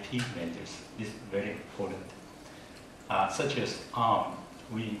also IP vendors. This is very important. such as ARM,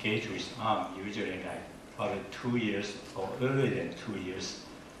 we engage with ARM usually like probably 2 years or earlier than 2 years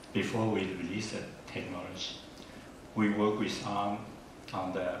before we release the technology. We work with ARM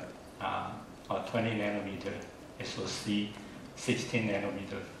on the 20 nanometer SoC, 16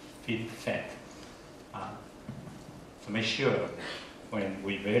 nanometer FinFET, to make sure when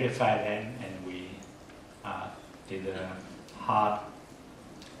we verify them and we did a hard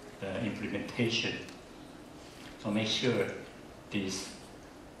implementation, to make sure this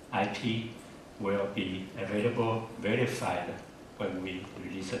IP will be available, verified when we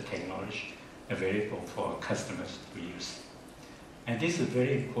release the technology, available for our customers to use. And this is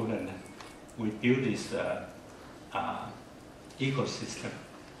very important. We build this ecosystem.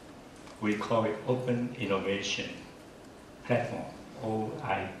 We call it Open Innovation Platform,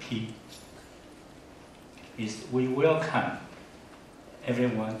 OIP. We welcome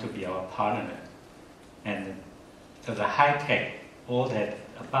everyone to be our partner. And so the high tech, all that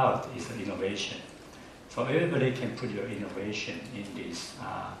about is innovation. So everybody can put your innovation in this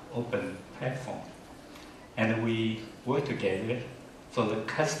open platform. And we work together so the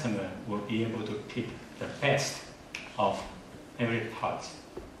customer will be able to pick the best of every part.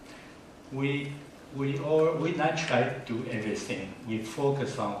 We not try to do everything. We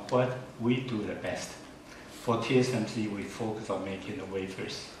focus on what we do the best. For TSMC, we focus on making the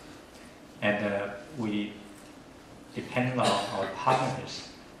wafers. And we depend on our partners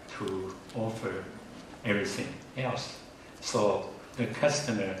to offer everything else. So the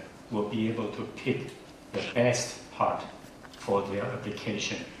customer will be able to pick the best part for their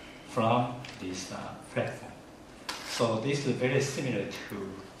application from this platform. So this is very similar to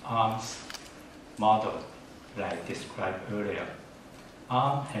ARM's model that I described earlier.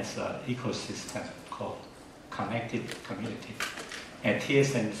 ARM has an ecosystem called Connected Community, and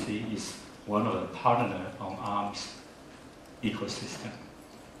TSMC is one of the partners on ARM's ecosystem.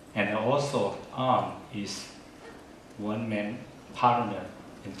 And also ARM is one main partner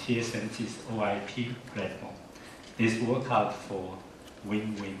in TSMC's OIP platform. This work out for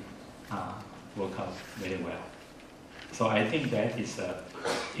win-win, work out very well. So I think that is,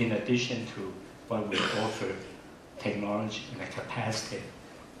 in addition to what we offer, technology and the capacity,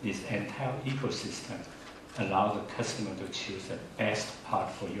 this entire ecosystem allow the customer to choose the best part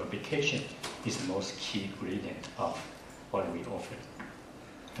for your application is the most key ingredient of what we offer.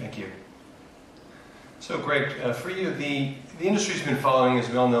 Thank you. So Greg, for you, the industry's been following, as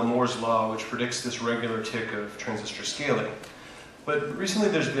we all know, Moore's Law, which predicts this regular tick of transistor scaling. But recently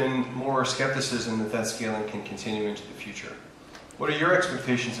there's been more skepticism that that scaling can continue into the future. What are your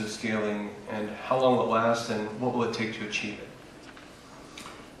expectations of scaling, and how long will it last, and what will it take to achieve it?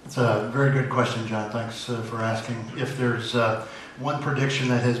 It's a very good question, John. Thanks for asking. If there's one prediction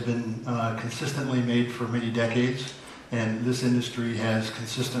that has been consistently made for many decades, and this industry has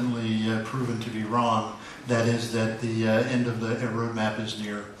consistently proven to be wrong, that is that the end of the roadmap is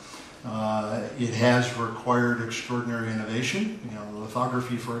near. It has required extraordinary innovation. You know,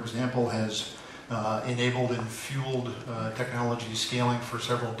 lithography, for example, has enabled and fueled technology scaling for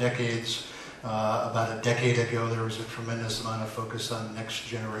several decades. About a decade ago, there was a tremendous amount of focus on next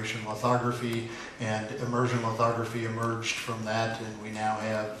generation lithography, and immersion lithography emerged from that, and we now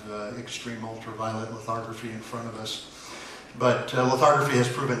have extreme ultraviolet lithography in front of us. But lithography has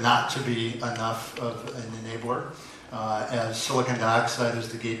proven not to be enough of an enabler. As silicon dioxide as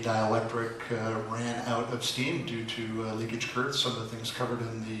the gate dielectric ran out of steam due to leakage currents, some of the things covered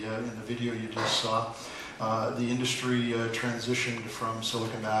in the video you just saw, the industry transitioned from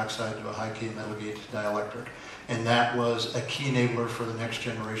silicon dioxide to a high-K metal gate dielectric, and that was a key enabler for the next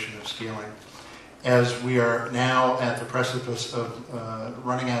generation of scaling. As we are now at the precipice of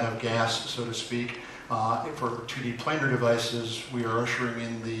running out of gas, so to speak, for 2D planar devices, we are ushering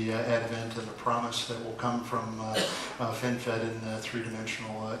in the advent and the promise that will come from FinFET and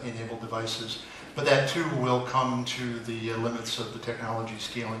three-dimensional enabled devices. But that too will come to the limits of the technology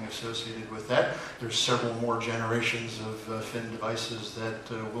scaling associated with that. There's several more generations of fin devices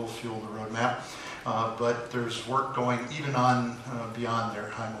that will fuel the roadmap. But there's work going even on beyond there,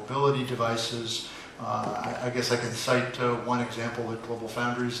 high mobility devices. I guess I can cite one example that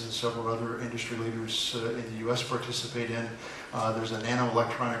GlobalFoundries and several other industry leaders in the US participate in. There's a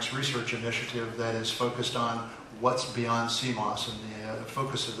nanoelectronics research initiative that is focused on what's beyond CMOS, and the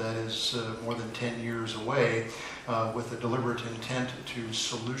focus of that is more than 10 years away, with a deliberate intent to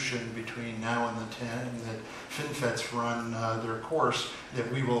solution between now and the time that FinFETs run their course,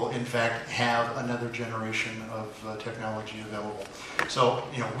 that we will in fact have another generation of technology available. So,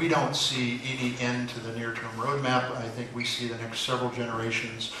 you know, we don't see any end to the near-term roadmap. I think we see the next several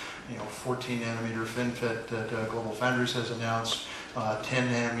generations, 14 nanometer FinFET that GlobalFoundries has announced. 10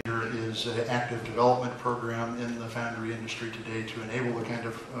 nanometer is an active development program in the foundry industry today to enable the kind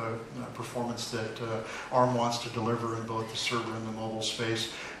of performance that ARM wants to deliver in both the server and the mobile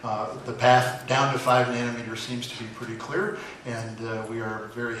space. The path down to 5 nanometer seems to be pretty clear, and we are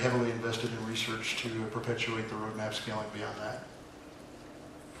very heavily invested in research to perpetuate the roadmap scaling beyond that.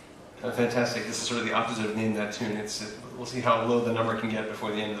 Fantastic. This is sort of the opposite of name that tune. We'll see how low the number can get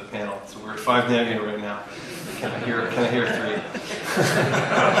before the end of the panel. So we're at 5 nanometer right now. Can I hear 3?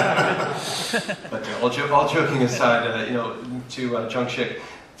 But all joking aside, to Jungshik,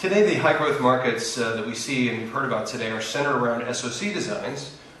 today the high growth markets that we see and we've heard about today are centered around SoC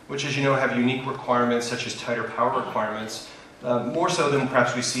designs, which, as you know, have unique requirements such as tighter power requirements, more so than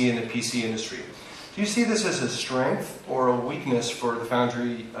perhaps we see in the PC industry. Do you see this as a strength or a weakness for the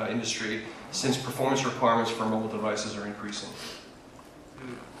foundry industry, since performance requirements for mobile devices are increasing?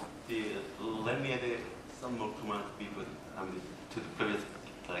 Let me add some more comments to the previous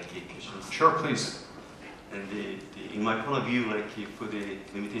questions. Sure, please. And in my point of view, for the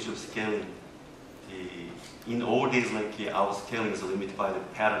limitation of scaling, in old days, our scaling is limited by the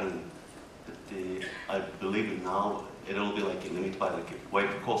patterning. But I believe now it will be limited by the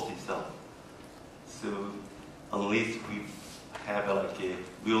wafer cost itself. So unless we have a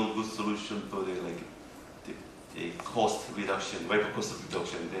real good solution for the cost reduction, wafer cost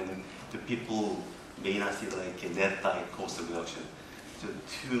reduction, then the people may not see a net die cost reduction. So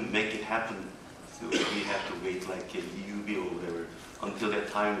to make it happen, so we have to wait EUV or whatever. Until that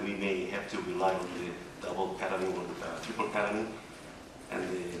time, we may have to rely on the double patterning or the triple patterning, and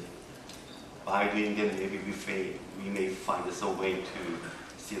by doing that, maybe we may find some way to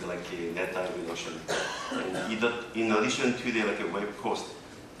see a net die reduction. And in addition to the wafer cost,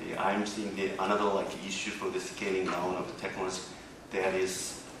 I'm seeing another issue for the scaling down of the technology, that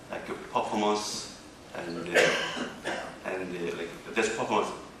is performance and that's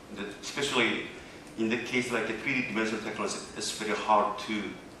performance. Especially in the case a 3D dimensional technology, it's very hard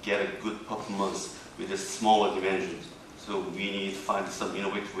to get a good performance with a smaller dimensions. So we need to find some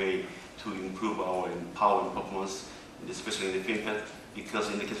innovative way to improve our power and performance, especially in the FinFET. Because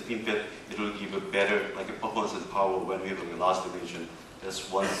in the case of FinFET, it will give a better performance and power when we have a large dimension. That's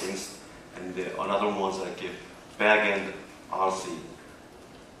one thing. And another one is back-end RC.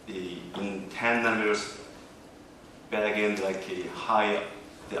 In 10 nanometers, back-end high,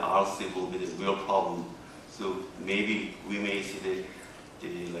 the RC will be the real problem. So maybe we may see the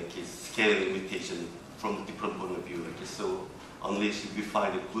scaling limitation from a different point of view. So unless we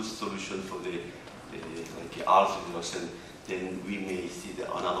find a good solution for the RC reduction, then we may see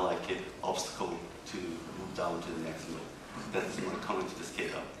another obstacle to move down to the next node. That's my comment to the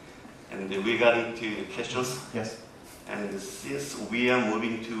scale up. And regarding to the questions, yes. And since we are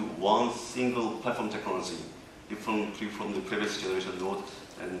moving to one single platform technology, differently from the previous generation node,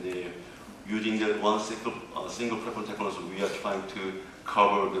 and using that one single platform technology, we are trying to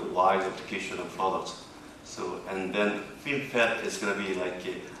cover the wide application of products. So, and then FinFET is going to be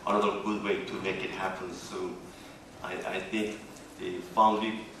another good way to make it happen. So I think the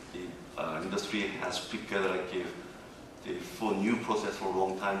foundry, the industry has prepared for new process for a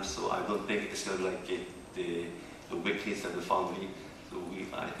long time. So I don't think it's going to be the weakness of the foundry. So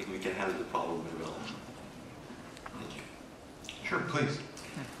I think we can handle the problem very well. Thank you. Sure, please.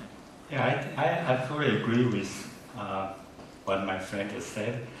 Yeah, I fully agree with what my friend has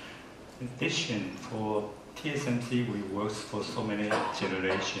said. In addition, for TSMC, we worked for so many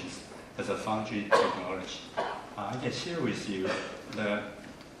generations as a foundry technology. I can share with you the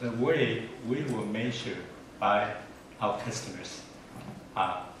way we were measured by our customers,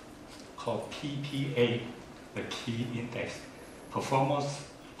 called PPA, the key index: performance,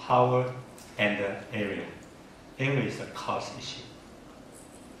 power, and area. Area is a cost issue.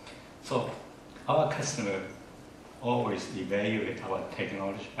 So our customer always evaluate our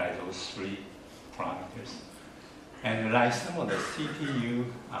technology by those 3 parameters. And like some of the CPU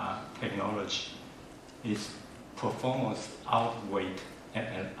technology, its performance outweigh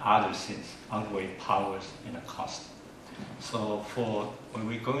and other things, outweigh powers and the cost. So when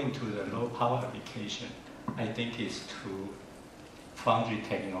we go into the low power application, I think it's to foundry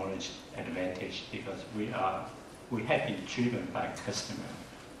technology advantage, because we have been driven by customer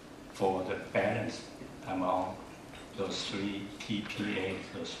for the balance among those 3 PPA,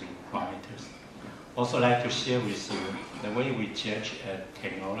 those 3 parameters. Also like to share with you the way we judge a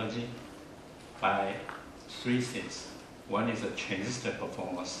technology by 3 things. One is a transistor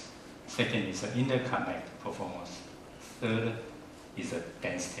performance. Second is an interconnect performance. Third is a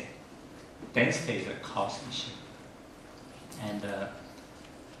density. Density is a cost issue. And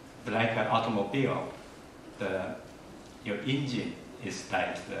like an automobile, your engine is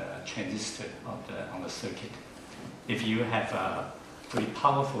like the transistor on the circuit. If you have a very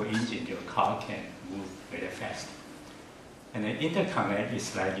powerful engine, your car can move very fast. And the interconnect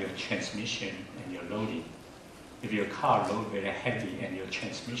is like your transmission and your loading. If your car loads very heavy and your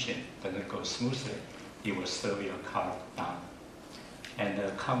transmission doesn't go smoothly, it will slow your car down. And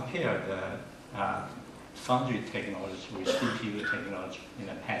compare the foundry technology with CPU technology in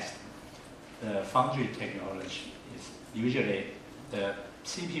the past. The foundry technology is usually the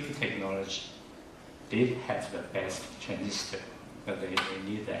CPU technology did have the best transistor, but they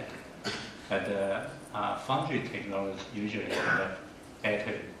need that. But the foundry technology usually have a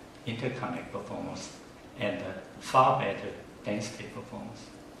better interconnect performance and far better density performance,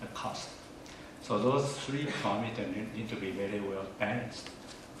 the cost. So those three parameters need to be very well balanced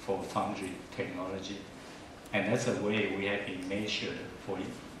for foundry technology. And that's the way we have been measured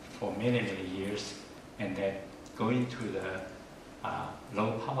for many, many years. And then going to the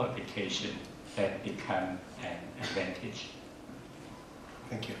low power application, that become an advantage.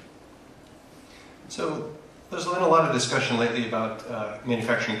 Thank you. So there's been a lot of discussion lately about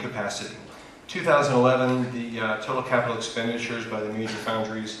manufacturing capacity. 2011, the total capital expenditures by the major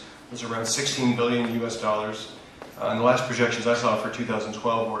foundries was around $16 billion US. And the last projections I saw for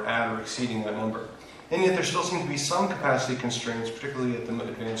 2012 were at or exceeding that number. And yet there still seem to be some capacity constraints, particularly at the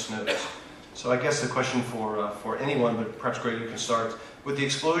advanced nodes. So I guess the question for anyone, but perhaps Greg, you can start. With the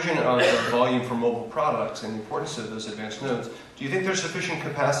explosion of volume for mobile products and the importance of those advanced nodes, do you think there's sufficient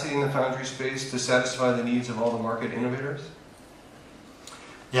capacity in the foundry space to satisfy the needs of all the market innovators?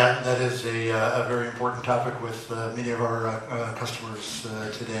 Yeah, that is a very important topic with many of our customers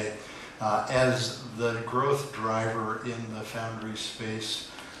today. As the growth driver in the foundry space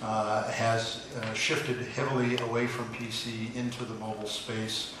has shifted heavily away from PC into the mobile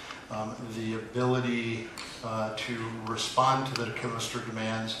space, the ability to respond to the customer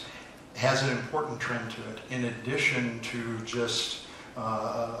demands has an important trend to it. In addition to just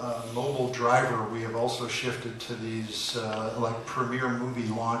a mobile driver, we have also shifted to these like premier movie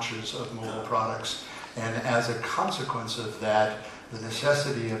launches of mobile products. And as a consequence of that, the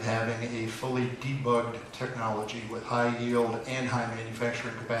necessity of having a fully debugged technology with high yield and high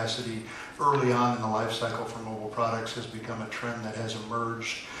manufacturing capacity early on in the life cycle for mobile products has become a trend that has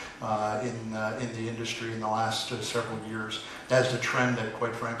emerged in the industry in the last several years. That's the trend that,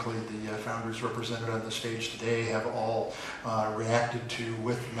 quite frankly, the foundries represented on the stage today have all reacted to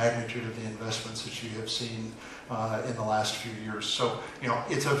with the magnitude of the investments that you have seen in the last few years. So,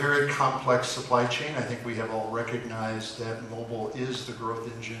 it's a very complex supply chain. I think we have all recognized that mobile is the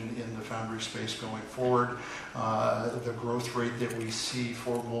growth engine in the foundry space going forward. The growth rate that we see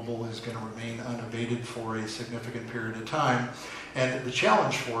for mobile is going to remain unabated for a significant period of time. And the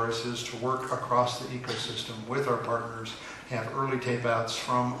challenge for us is to work across the ecosystem with our partners, have early tape-outs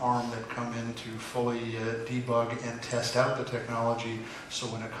from ARM that come in to fully debug and test out the technology, so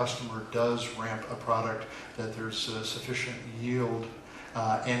when a customer does ramp a product, that there's sufficient yield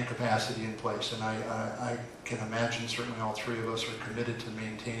and capacity in place. And I can imagine certainly all three of us are committed to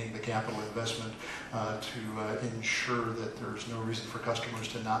maintaining the capital investment to ensure that there's no reason for customers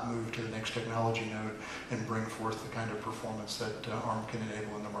to not move to the next technology node and bring forth the kind of performance that ARM can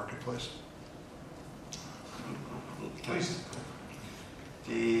enable in the marketplace. Please.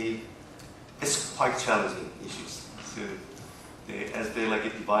 It's quite challenging issues. So as the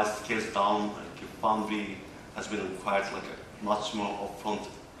device scales down, foundry has been required a much more upfront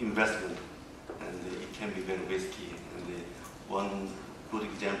investment, and it can be very risky. And one good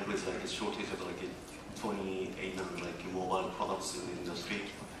example is a shortage of 2,800 mobile products in the industry,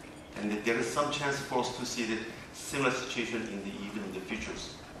 and there is some chance for us to see the similar situation even in the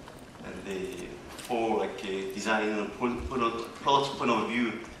futures. And for design and product point of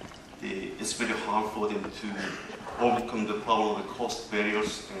view, it's very hard for them to overcome the problem of the cost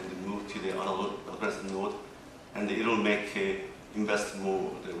barriers and move to the analog advanced node, and it will make invest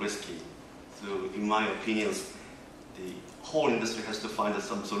more risky. So in my opinion, the whole industry has to find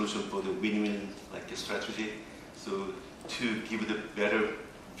some solution for the win-win strategy. So to give the better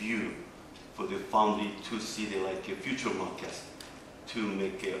view for the foundry to see the future markets, to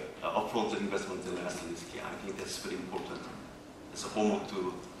make upfront investment less risky. I think that's very important. It's a homework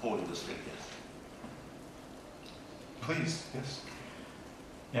to whole industry. Yes. Please, yes.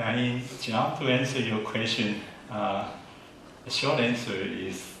 Yeah, John, to answer your question, the short answer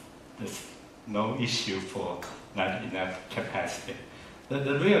is there's no issue for not enough capacity.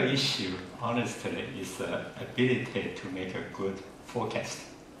 The real issue, honestly, is the ability to make a good forecast.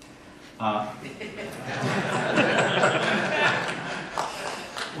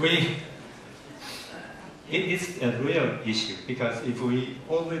 It is a real issue because if we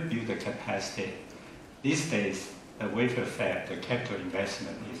overbuild the capacity, these days the wafer fab, the capital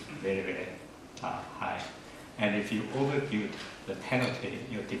investment is very, very high. And if you overbuild the penalty,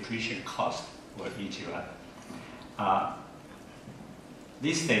 your depreciation cost will eat you up.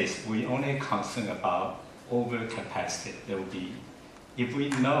 These days, we only concern about overcapacity. There will be, if we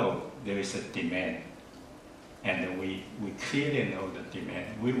know there is a demand, and we clearly know the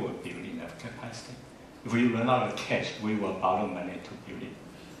demand, we will build enough capacity. If we run out of cash, we will borrow money to build it.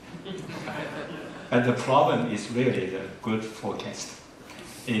 And the problem is really the good forecast.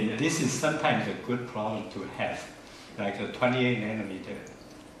 And this is sometimes a good problem to have. Like the 28 nanometer,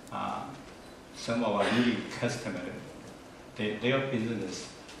 some of our leading customers, their business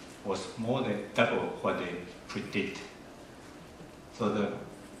was more than double what they predict. So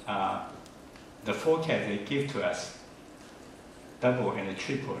the forecast they give to us, double and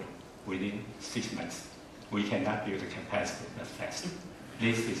triple within 6 months. We cannot build the capacity that fast.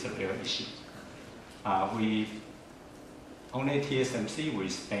 This is a real issue. Only TSMC, we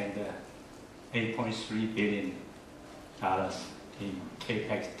spend $8.3 billion in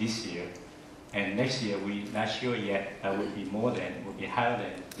CapEx this year. And next year, we're not sure yet, will be higher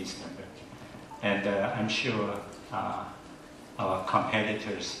than this number. And I'm sure our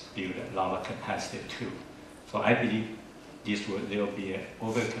competitors build a lot of capacity too. So I believe there will be an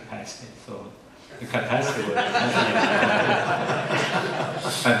overcapacity. So the capacity will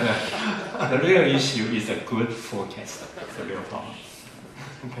but the real issue is a good forecast. It's a real problem.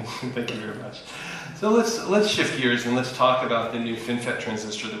 Thank you very much. So let's shift gears and let's talk about the new FinFET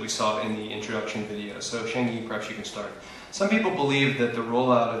transistor that we saw in the introduction video. So Shang-Yi, perhaps you can start. Some people believe that the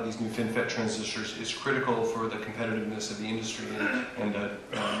rollout of these new FinFET transistors is critical for the competitiveness of the industry, and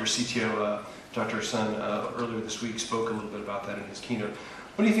your CTO, Dr. Sun, earlier this week spoke a little bit about that in his keynote.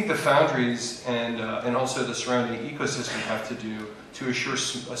 What do you think the foundries and also the surrounding ecosystem have to do to assure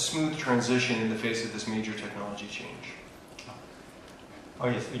a smooth transition in the face of this major technology change? Oh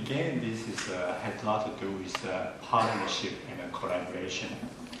yes, again, this has a lot to do with partnership and collaboration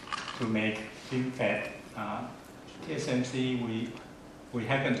to make FinFET. TSMC, we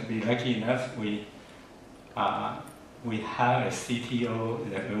happen to be lucky enough. We hired a CTO in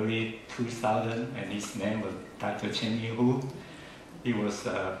the early 2000, and his name was Dr. Chen Hu. He was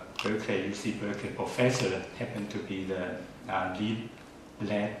a UC Berkeley professor, happened to be the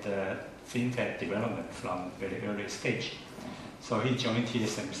led FinFET development from very early stage. So he joined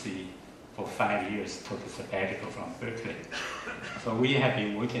TSMC for 5 years, took a sabbatical from Berkeley. So we have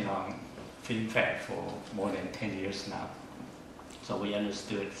been working on FinFET for more than 10 years now. So we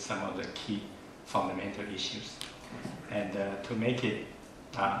understood some of the key fundamental issues. And to make it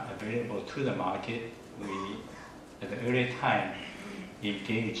available to the market, we, at the early time,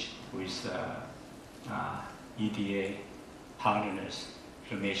 engaged with EDA partners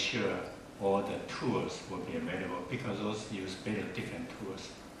to make sure all the tools will be available, because those use very different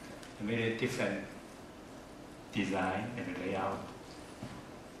tools, very different design and layout.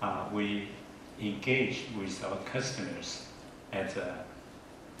 We engaged with our customers at a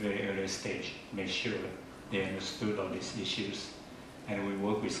very early stage, make sure they understood all these issues, and we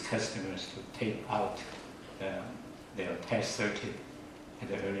work with customers to tape out their test circuit at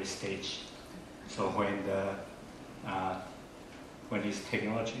the early stage. So when this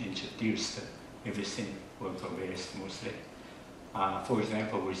technology introduced, everything will go very smoothly. For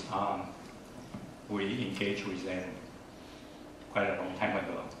example, with ARM, we engaged with them quite a long time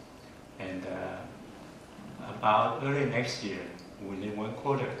ago. And about early next year, within 1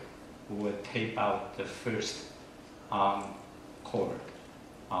 quarter, we will tape out the first ARM core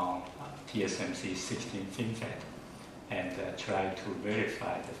on TSMC 16 FinFET and try to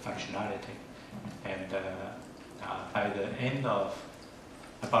verify the functionality. And by the end of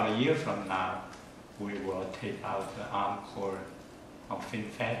about a year from now, we will tape out the ARM core on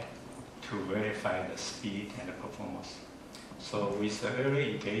FinFET to verify the speed and the performance. So with the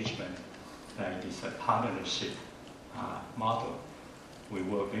early engagement, like this partnership model, we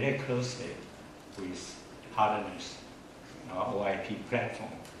work very closely with partners, our OIP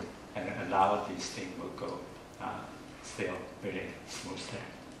platform, and allow this thing will go sail very smoothly.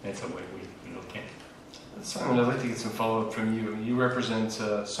 That's the way we look at it. Simon, I'd like to get some follow-up from you. You represent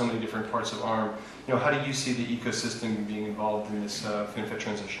so many different parts of ARM. How do you see the ecosystem being involved in this FinFET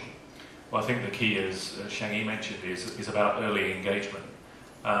transition? Well, I think the key, as Shang-Yi mentioned, is about early engagement.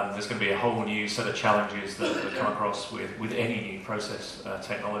 There's going to be a whole new set of challenges that come across with any new process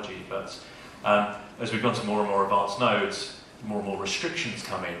technology. But as we've gone to more and more advanced nodes, more and more restrictions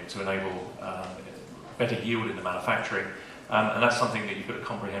come in to enable better yield in the manufacturing. And that's something that you've got to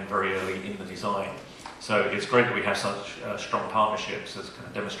comprehend very early in the design. So it's great that we have such strong partnerships, as kind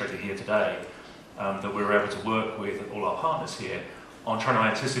of demonstrated here today, that we're able to work with all our partners here on trying to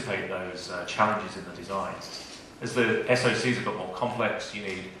anticipate those challenges in the design. As the SoCs have got more complex, you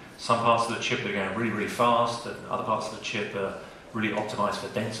need some parts of the chip that are going really, really fast, and other parts of the chip that are really optimized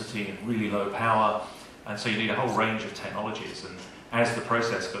for density and really low power. And so you need a whole range of technologies. And as the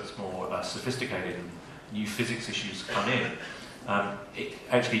process gets more sophisticated and new physics issues come in,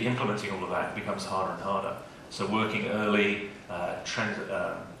 actually implementing all of that becomes harder and harder. So working early,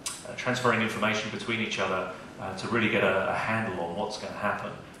 transferring information between each other to really get a handle on what's going to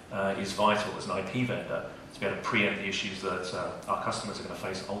happen is vital as an IP vendor to be able to preempt the issues that our customers are going to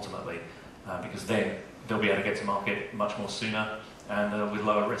face ultimately, because then they'll be able to get to market much more sooner and with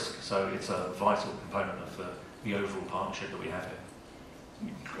lower risk. So it's a vital component of the overall partnership that we have here.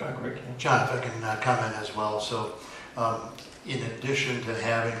 Great. John, if I can comment as well. So in addition to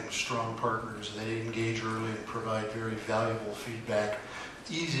having strong partners, they engage early and provide very valuable feedback.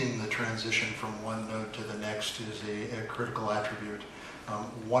 Easing the transition from one node to the next is a critical attribute.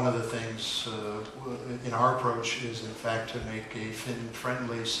 One of the things in our approach is, in fact, to make a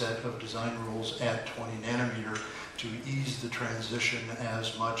fin-friendly set of design rules at 20 nanometer to ease the transition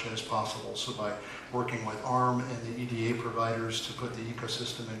as much as possible. So by working with ARM and the EDA providers to put the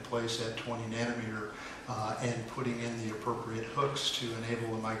ecosystem in place at 20 nanometer and putting in the appropriate hooks to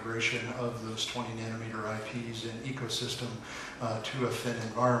enable the migration of those 20 nanometer IPs and ecosystem to a fin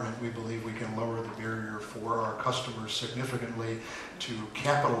environment, we believe we can lower the barrier for our customers significantly to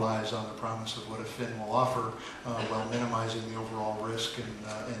capitalize on the promise of what a fin will offer while minimizing the overall risk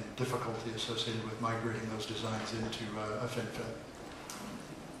and difficulty associated with migrating those designs into a FinFET.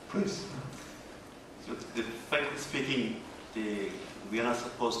 Please. So, frankly speaking, we are not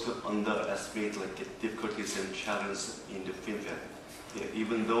supposed to underestimate the difficulties and challenges in the FinFET.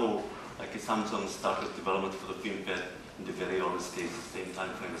 Even though Samsung started development for the FinFET in the very early stage, same time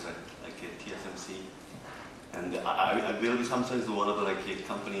frame as TSMC. And I believe Samsung is one of the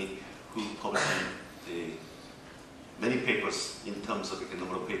company who published many papers in terms of the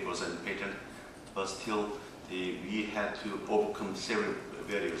number of papers and patent, but still we had to overcome several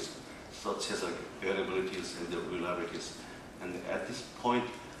barriers, such as variabilities and the reliabilities. And at this point,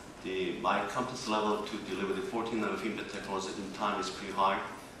 my confidence level to deliver the 14 nanometer FinFET technology in time is pretty high,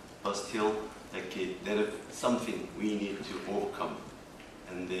 but still there is something we need to overcome.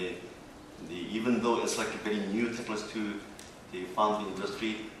 And even though it's a very new technology to the foundry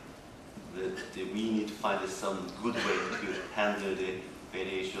industry, we need to find some good way to handle the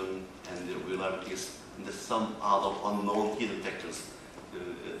variation and the reliabilities and some other unknown hidden factors.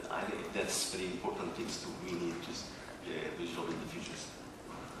 I think that's very important things we need to resolve in the future.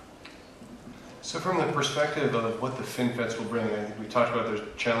 So from the perspective of what the FinFETs will bring, I think we talked about there's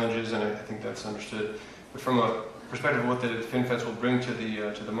challenges, and I think that's understood. But from a perspective of what the FinFETs will bring to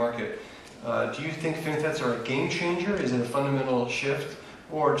the market, do you think FinFETs are a game changer? Is it a fundamental shift,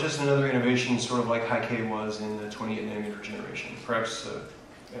 or just another innovation, sort of like High-K was in the 28 nanometer generation? Perhaps,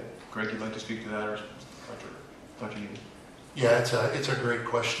 Greg, you'd like to speak to that, or Dr. Yu? Yeah, it's a great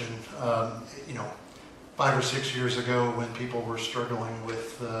question. 5 or 6 years ago, when people were struggling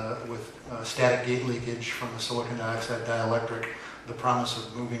with static gate leakage from the silicon dioxide dielectric, the promise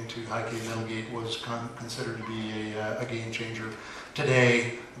of moving to high-K metal gate was considered to be a game changer.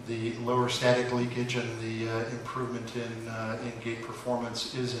 Today, the lower static leakage and the improvement in gate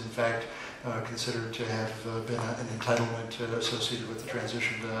performance is in fact considered to have been an entitlement associated with the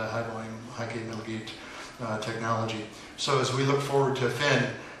transition to high-volume high-K metal gate technology. So as we look forward to Fin,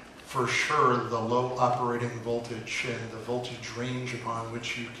 for sure, the low operating voltage and the voltage range upon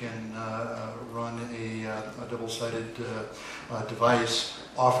which you can run a double-sided device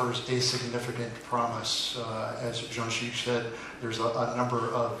offers a significant promise. As Jean-Chic said, there's a number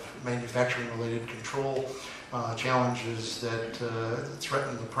of manufacturing-related control challenges that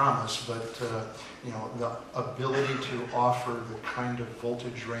threaten the promise, but the ability to offer the kind of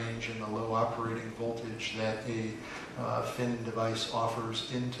voltage range and the low operating voltage that a Fin device offers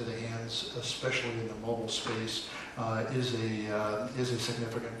into the hands, especially in the mobile space, is a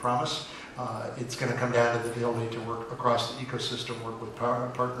significant promise. It's going to come down to the ability to work across the ecosystem, work with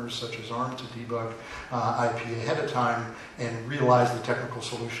partners such as ARM to debug IP ahead of time and realize the technical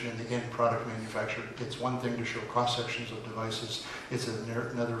solution in the end product manufacturer. It's one thing to show cross-sections of devices. It's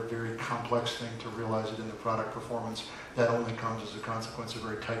another very complex thing to realize it in the product performance. That only comes as a consequence of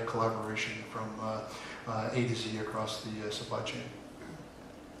very tight collaboration from A to Z across the supply chain.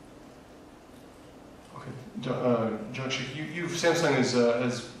 Okay, John, Samsung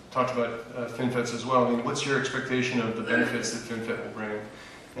has talked about FinFETs as well. I mean, what's your expectation of the benefits that FinFET will bring?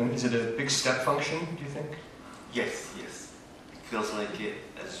 And is it a big step function, do you think? Yes, yes. Feels like it,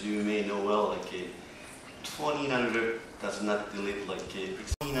 as you may know well, like a 20 nanometer does not deliver like a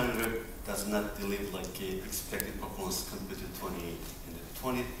 20 nanometer does not deliver like a expected performance compared to 28. And the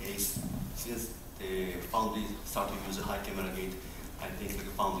 28, since the foundry started to use a high camera gate, I think the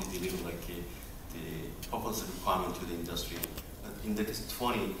foundry deliver like the performance requirement to the industry. But in the case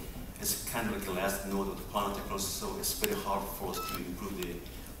 20, it's kind of like the last node of the planar technology, so it's very hard for us to improve the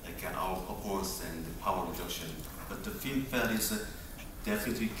our performance and the power reduction. But the FinFET is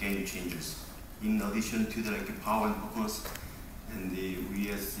definitely game changers. In addition to the power and performance, and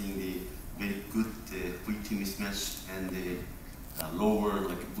we are seeing the very good VT mismatch and the lower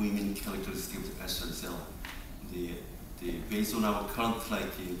Vmin characteristics of the SL cell. Based on our current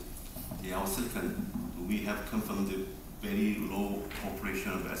our silicon, we have confirmed the very low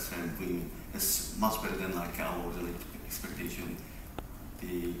operation of SL and Vmin. It's much better than our expectation.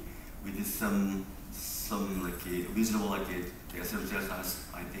 With some reasonable the SL cell size,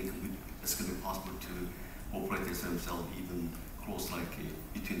 I think it's going to be possible to operate the SL cell even close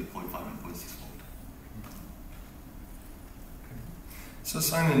between the 0.5 and 0.6 volt. So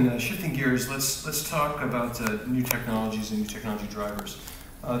Simon, shifting gears, let's talk about new technologies and new technology drivers.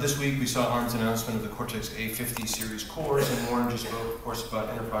 This week we saw ARM's announcement of the Cortex A50 series cores, and Warren just spoke, of course, about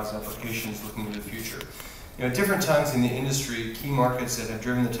enterprise applications looking to the future. At different times in the industry, key markets that have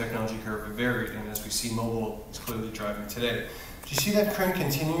driven the technology curve have varied, and as we see, mobile is clearly driving today. Do you see that trend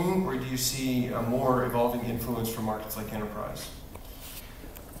continuing, or do you see a more evolving influence for markets like enterprise?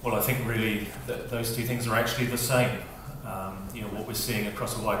 Well, I think really that those two things are actually the same. What we're seeing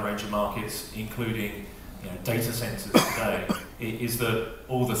across a wide range of markets, including data centers today, is that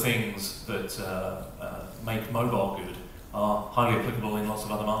all the things that make mobile good are highly applicable in lots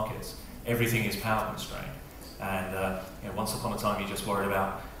of other markets. Everything is power constrained. And once upon a time you just worried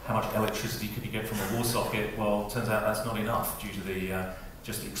about how much electricity could you get from a wall socket. Well, it turns out that's not enough due to the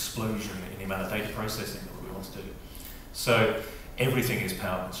just explosion in the amount of data processing that we want to do. So everything is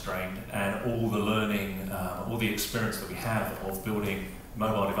power constrained, and all the learning, all the experience that we have of building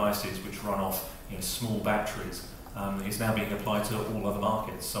mobile devices which run off small batteries is now being applied to all other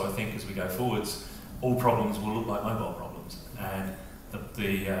markets. So I think as we go forwards, all problems will look like mobile problems, and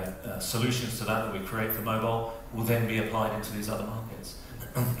the solutions to that we create for mobile will then be applied into these other markets.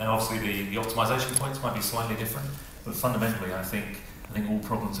 Now, obviously, the optimization points might be slightly different, but fundamentally, I think all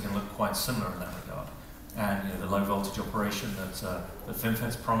problems are going to look quite similar in that regard. And the low voltage operation that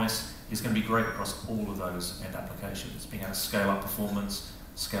FinFET's promise is going to be great across all of those end applications. Being able to scale up performance,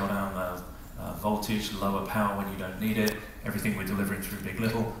 scale down voltage, lower power when you don't need it, everything we're delivering through Big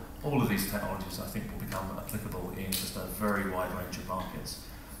Little. All of these technologies, I think, will become applicable in just a very wide range of markets.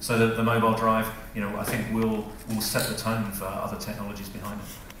 So that the mobile drive, I think will set the tone for other technologies behind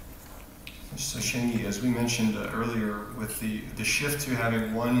it. So Shengi, as we mentioned earlier, with the shift to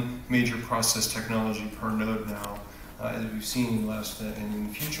having one major process technology per node now, as we've seen in the last and in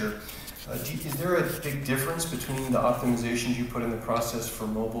the future, is there a big difference between the optimizations you put in the process for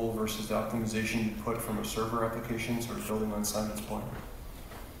mobile versus the optimization you put from a server application, sort of building on Simon's point?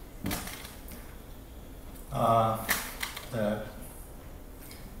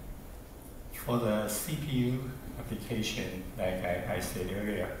 For the CPU application, like I said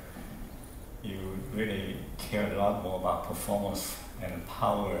earlier, you really care a lot more about performance, and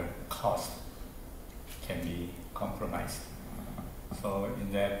power cost can be compromised. So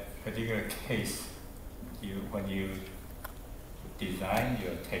in that particular case, when you design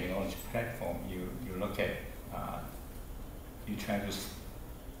your technology platform, you look at, you try to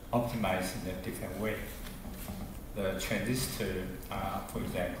optimize in a different way. The transistor, for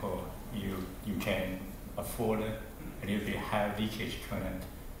example, you can afford a little bit higher leakage current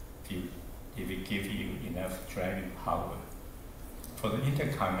if it gives you enough driving power. For the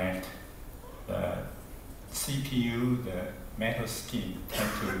interconnect, the CPU, the metal skin tend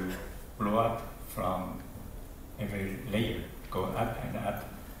to blow up from every layer, go up and up.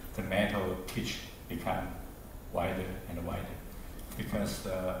 The metal pitch become wider and wider, because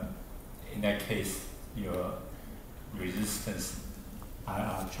in that case, your resistance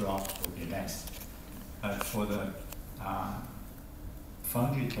drop will be less. For the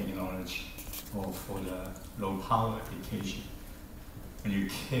foundry technology, or for the low power application, when you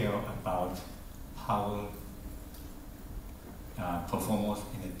care about power performance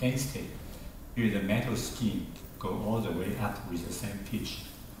in the density, the metal skin go all the way up with the same pitch,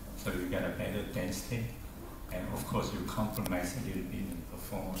 so you get a better density, and of course you compromise a little bit in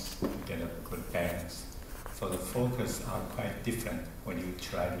performance to get a good balance. So the focus are quite different when you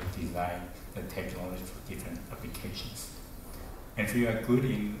try to design the technology for different applications. And if you are good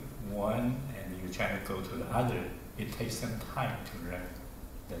in one and you try to go to the other, it takes some time to learn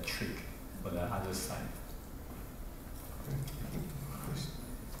the trick for the other side.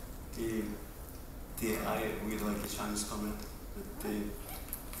 I really like the Chinese comment.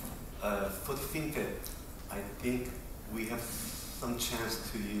 For the FinFET, I think we have some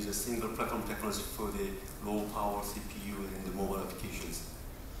chance to use a single platform technology for the low power CPU and the mobile applications.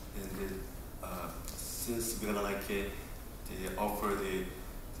 And since we're gonna offer the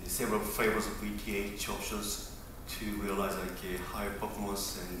several flavors of VTH options to realize higher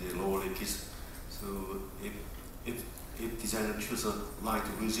performance and the lower leakage. So if designer choose a light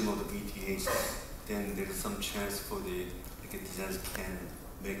version of the VTH, then there is some chance for the designers can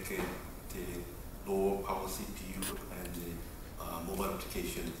make the lower power CPU and the mobile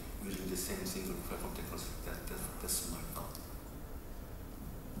application using the same single platform technology. That's my thought.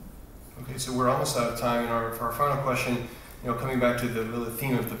 Okay, so we're almost out of time. And for our final question, coming back to the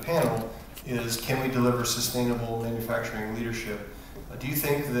theme of the panel, is can we deliver sustainable manufacturing leadership? Do you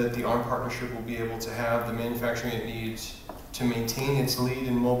think that the ARM partnership will be able to have the manufacturing it needs to maintain its lead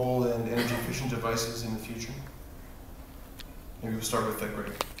in mobile and energy efficient devices in the future? Maybe we'll start with that,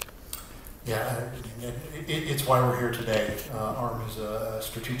 Greg. Yeah, it's why we're here today. ARM is a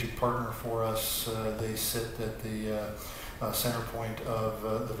strategic partner for us. They sit at the center point of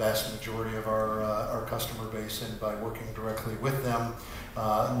the vast majority of our customer base, and by working directly with them,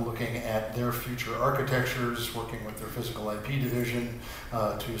 looking at their future architectures, working with their physical IP division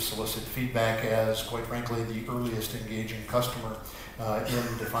to solicit feedback as, quite frankly, the earliest engaging customer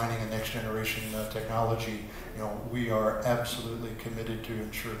in defining a next generation technology. We are absolutely committed to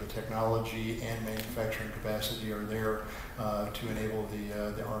ensure the technology and manufacturing capacity are there to enable the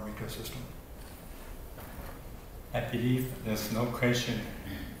ARM ecosystem. I believe there's no question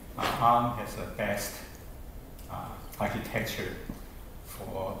ARM has the best architecture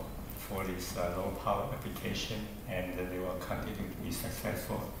for this low power application, and they will continue to be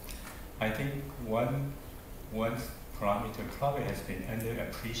successful. I think one parameter probably has been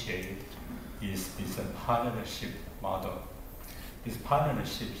underappreciated is this partnership model. This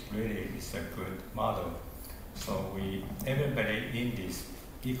partnership really is a good model. So everybody in this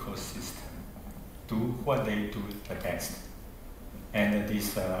ecosystem do what they do the best. And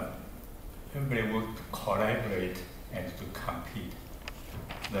everybody work to collaborate and to compete.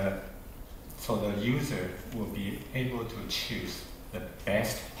 So the user will be able to choose the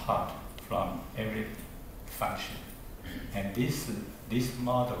best part from every function. And this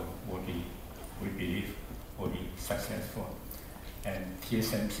model will be, we believe, will be successful. And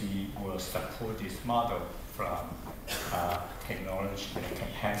TSMC will support this model from technology and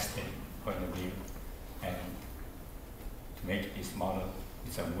capacity point of view, and to make this model,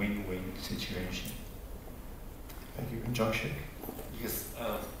 it's a win-win situation. Thank you. And John Schick? Yes,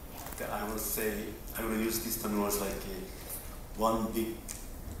 I will use this terminology like one big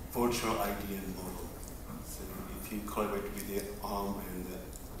virtual IDM model. So if you collaborate with the ARM and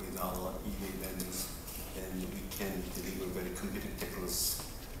with our EDA vendors, then we can deliver very competent technologies,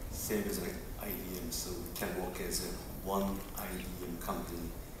 same as like IDM, so we can work as one IDM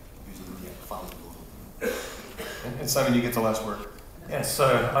company using the foundry model. And Simon, you get the last word. Yeah, so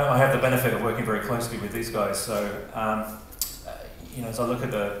I have the benefit of working very closely with these guys. So, as I look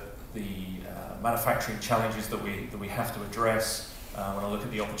at the manufacturing challenges that we have to address, when I look at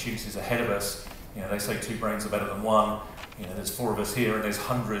the opportunities ahead of us, they say two brains are better than one. There's 4 of us here, and there's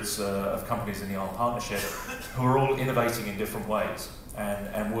hundreds of companies in the ARM partnership who are all innovating in different ways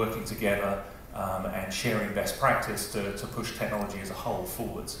and working together and sharing best practice to push technology as a whole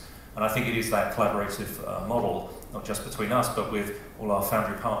forwards. And I think it is that collaborative model, not just between us, but with all our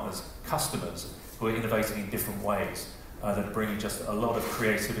foundry partners, customers, who are innovating in different ways, that are bringing just a lot of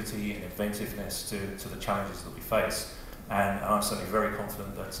creativity and inventiveness to the challenges that we face. And I'm certainly very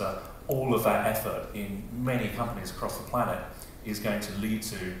confident that all of that effort in many companies across the planet is going to lead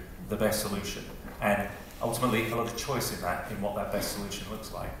to the best solution. And ultimately, a lot of choice in what that best solution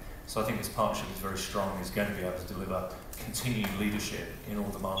looks like. So I think this partnership is very strong, is going to be able to deliver continued leadership in all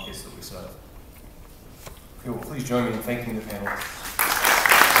the markets that we serve. Okay, well, please join me in thanking the panel.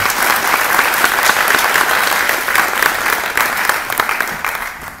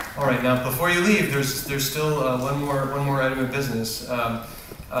 All right, now before you leave, there's still one more item of business.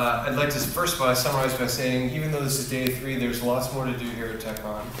 I'd like to first summarize by saying, even though this is day 3, there's lots more to do here at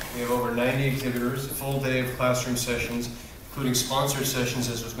TechCon. We have over 90 exhibitors, a full day of classroom sessions, including sponsored sessions,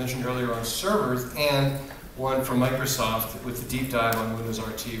 as was mentioned earlier, on servers, and one from Microsoft with the deep dive on Windows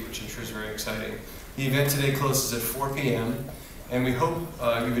RT, which I'm sure is very exciting. The event today closes at 4 p.m. and we hope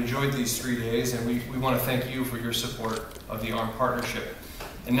you've enjoyed these 3 days, and we want to thank you for your support of the ARM partnership.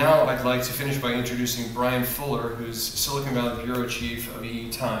 And now I'd like to finish by introducing Brian Fuller, who's Silicon Valley Bureau Chief of EE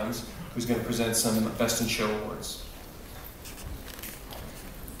Times, who's going to present some Best in Show awards.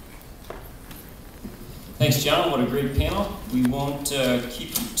 Thanks, John. What a great panel. We won't keep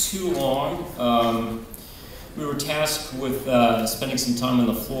you too long. We were tasked with spending some time on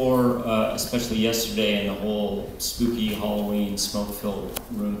the floor, especially yesterday, in the whole spooky Halloween smoke-filled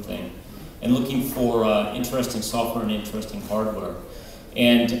room thing, and looking for interesting software and interesting hardware.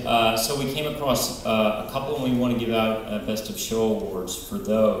 And so we came across a couple, and we want to give out Best of Show awards for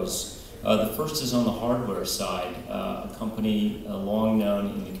those. The first is on the hardware side. A company long known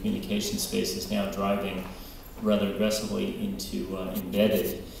in the communication space is now driving rather aggressively into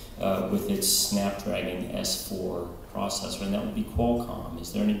embedded with its Snapdragon S4 processor, and that would be Qualcomm.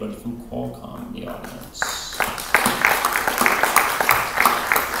 Is there anybody from Qualcomm in the audience?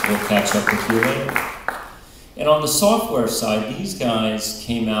 We'll catch up with you later. And on the software side, these guys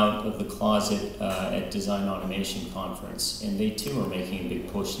came out of the closet at Design Automation Conference, and they too are making a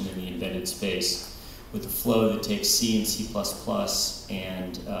big push into the embedded space with a flow that takes C and C++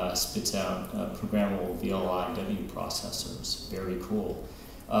 and spits out programmable VLIW processors. Very cool.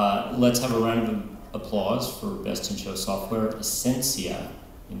 Let's have a round of applause for Best in Show software, Essentia,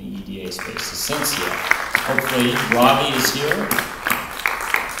 in the EDA space. Essentia. Hopefully Robbie is here.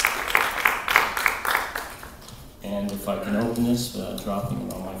 And if I can open this without dropping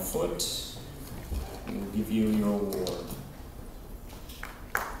it on my foot, I will give you your award.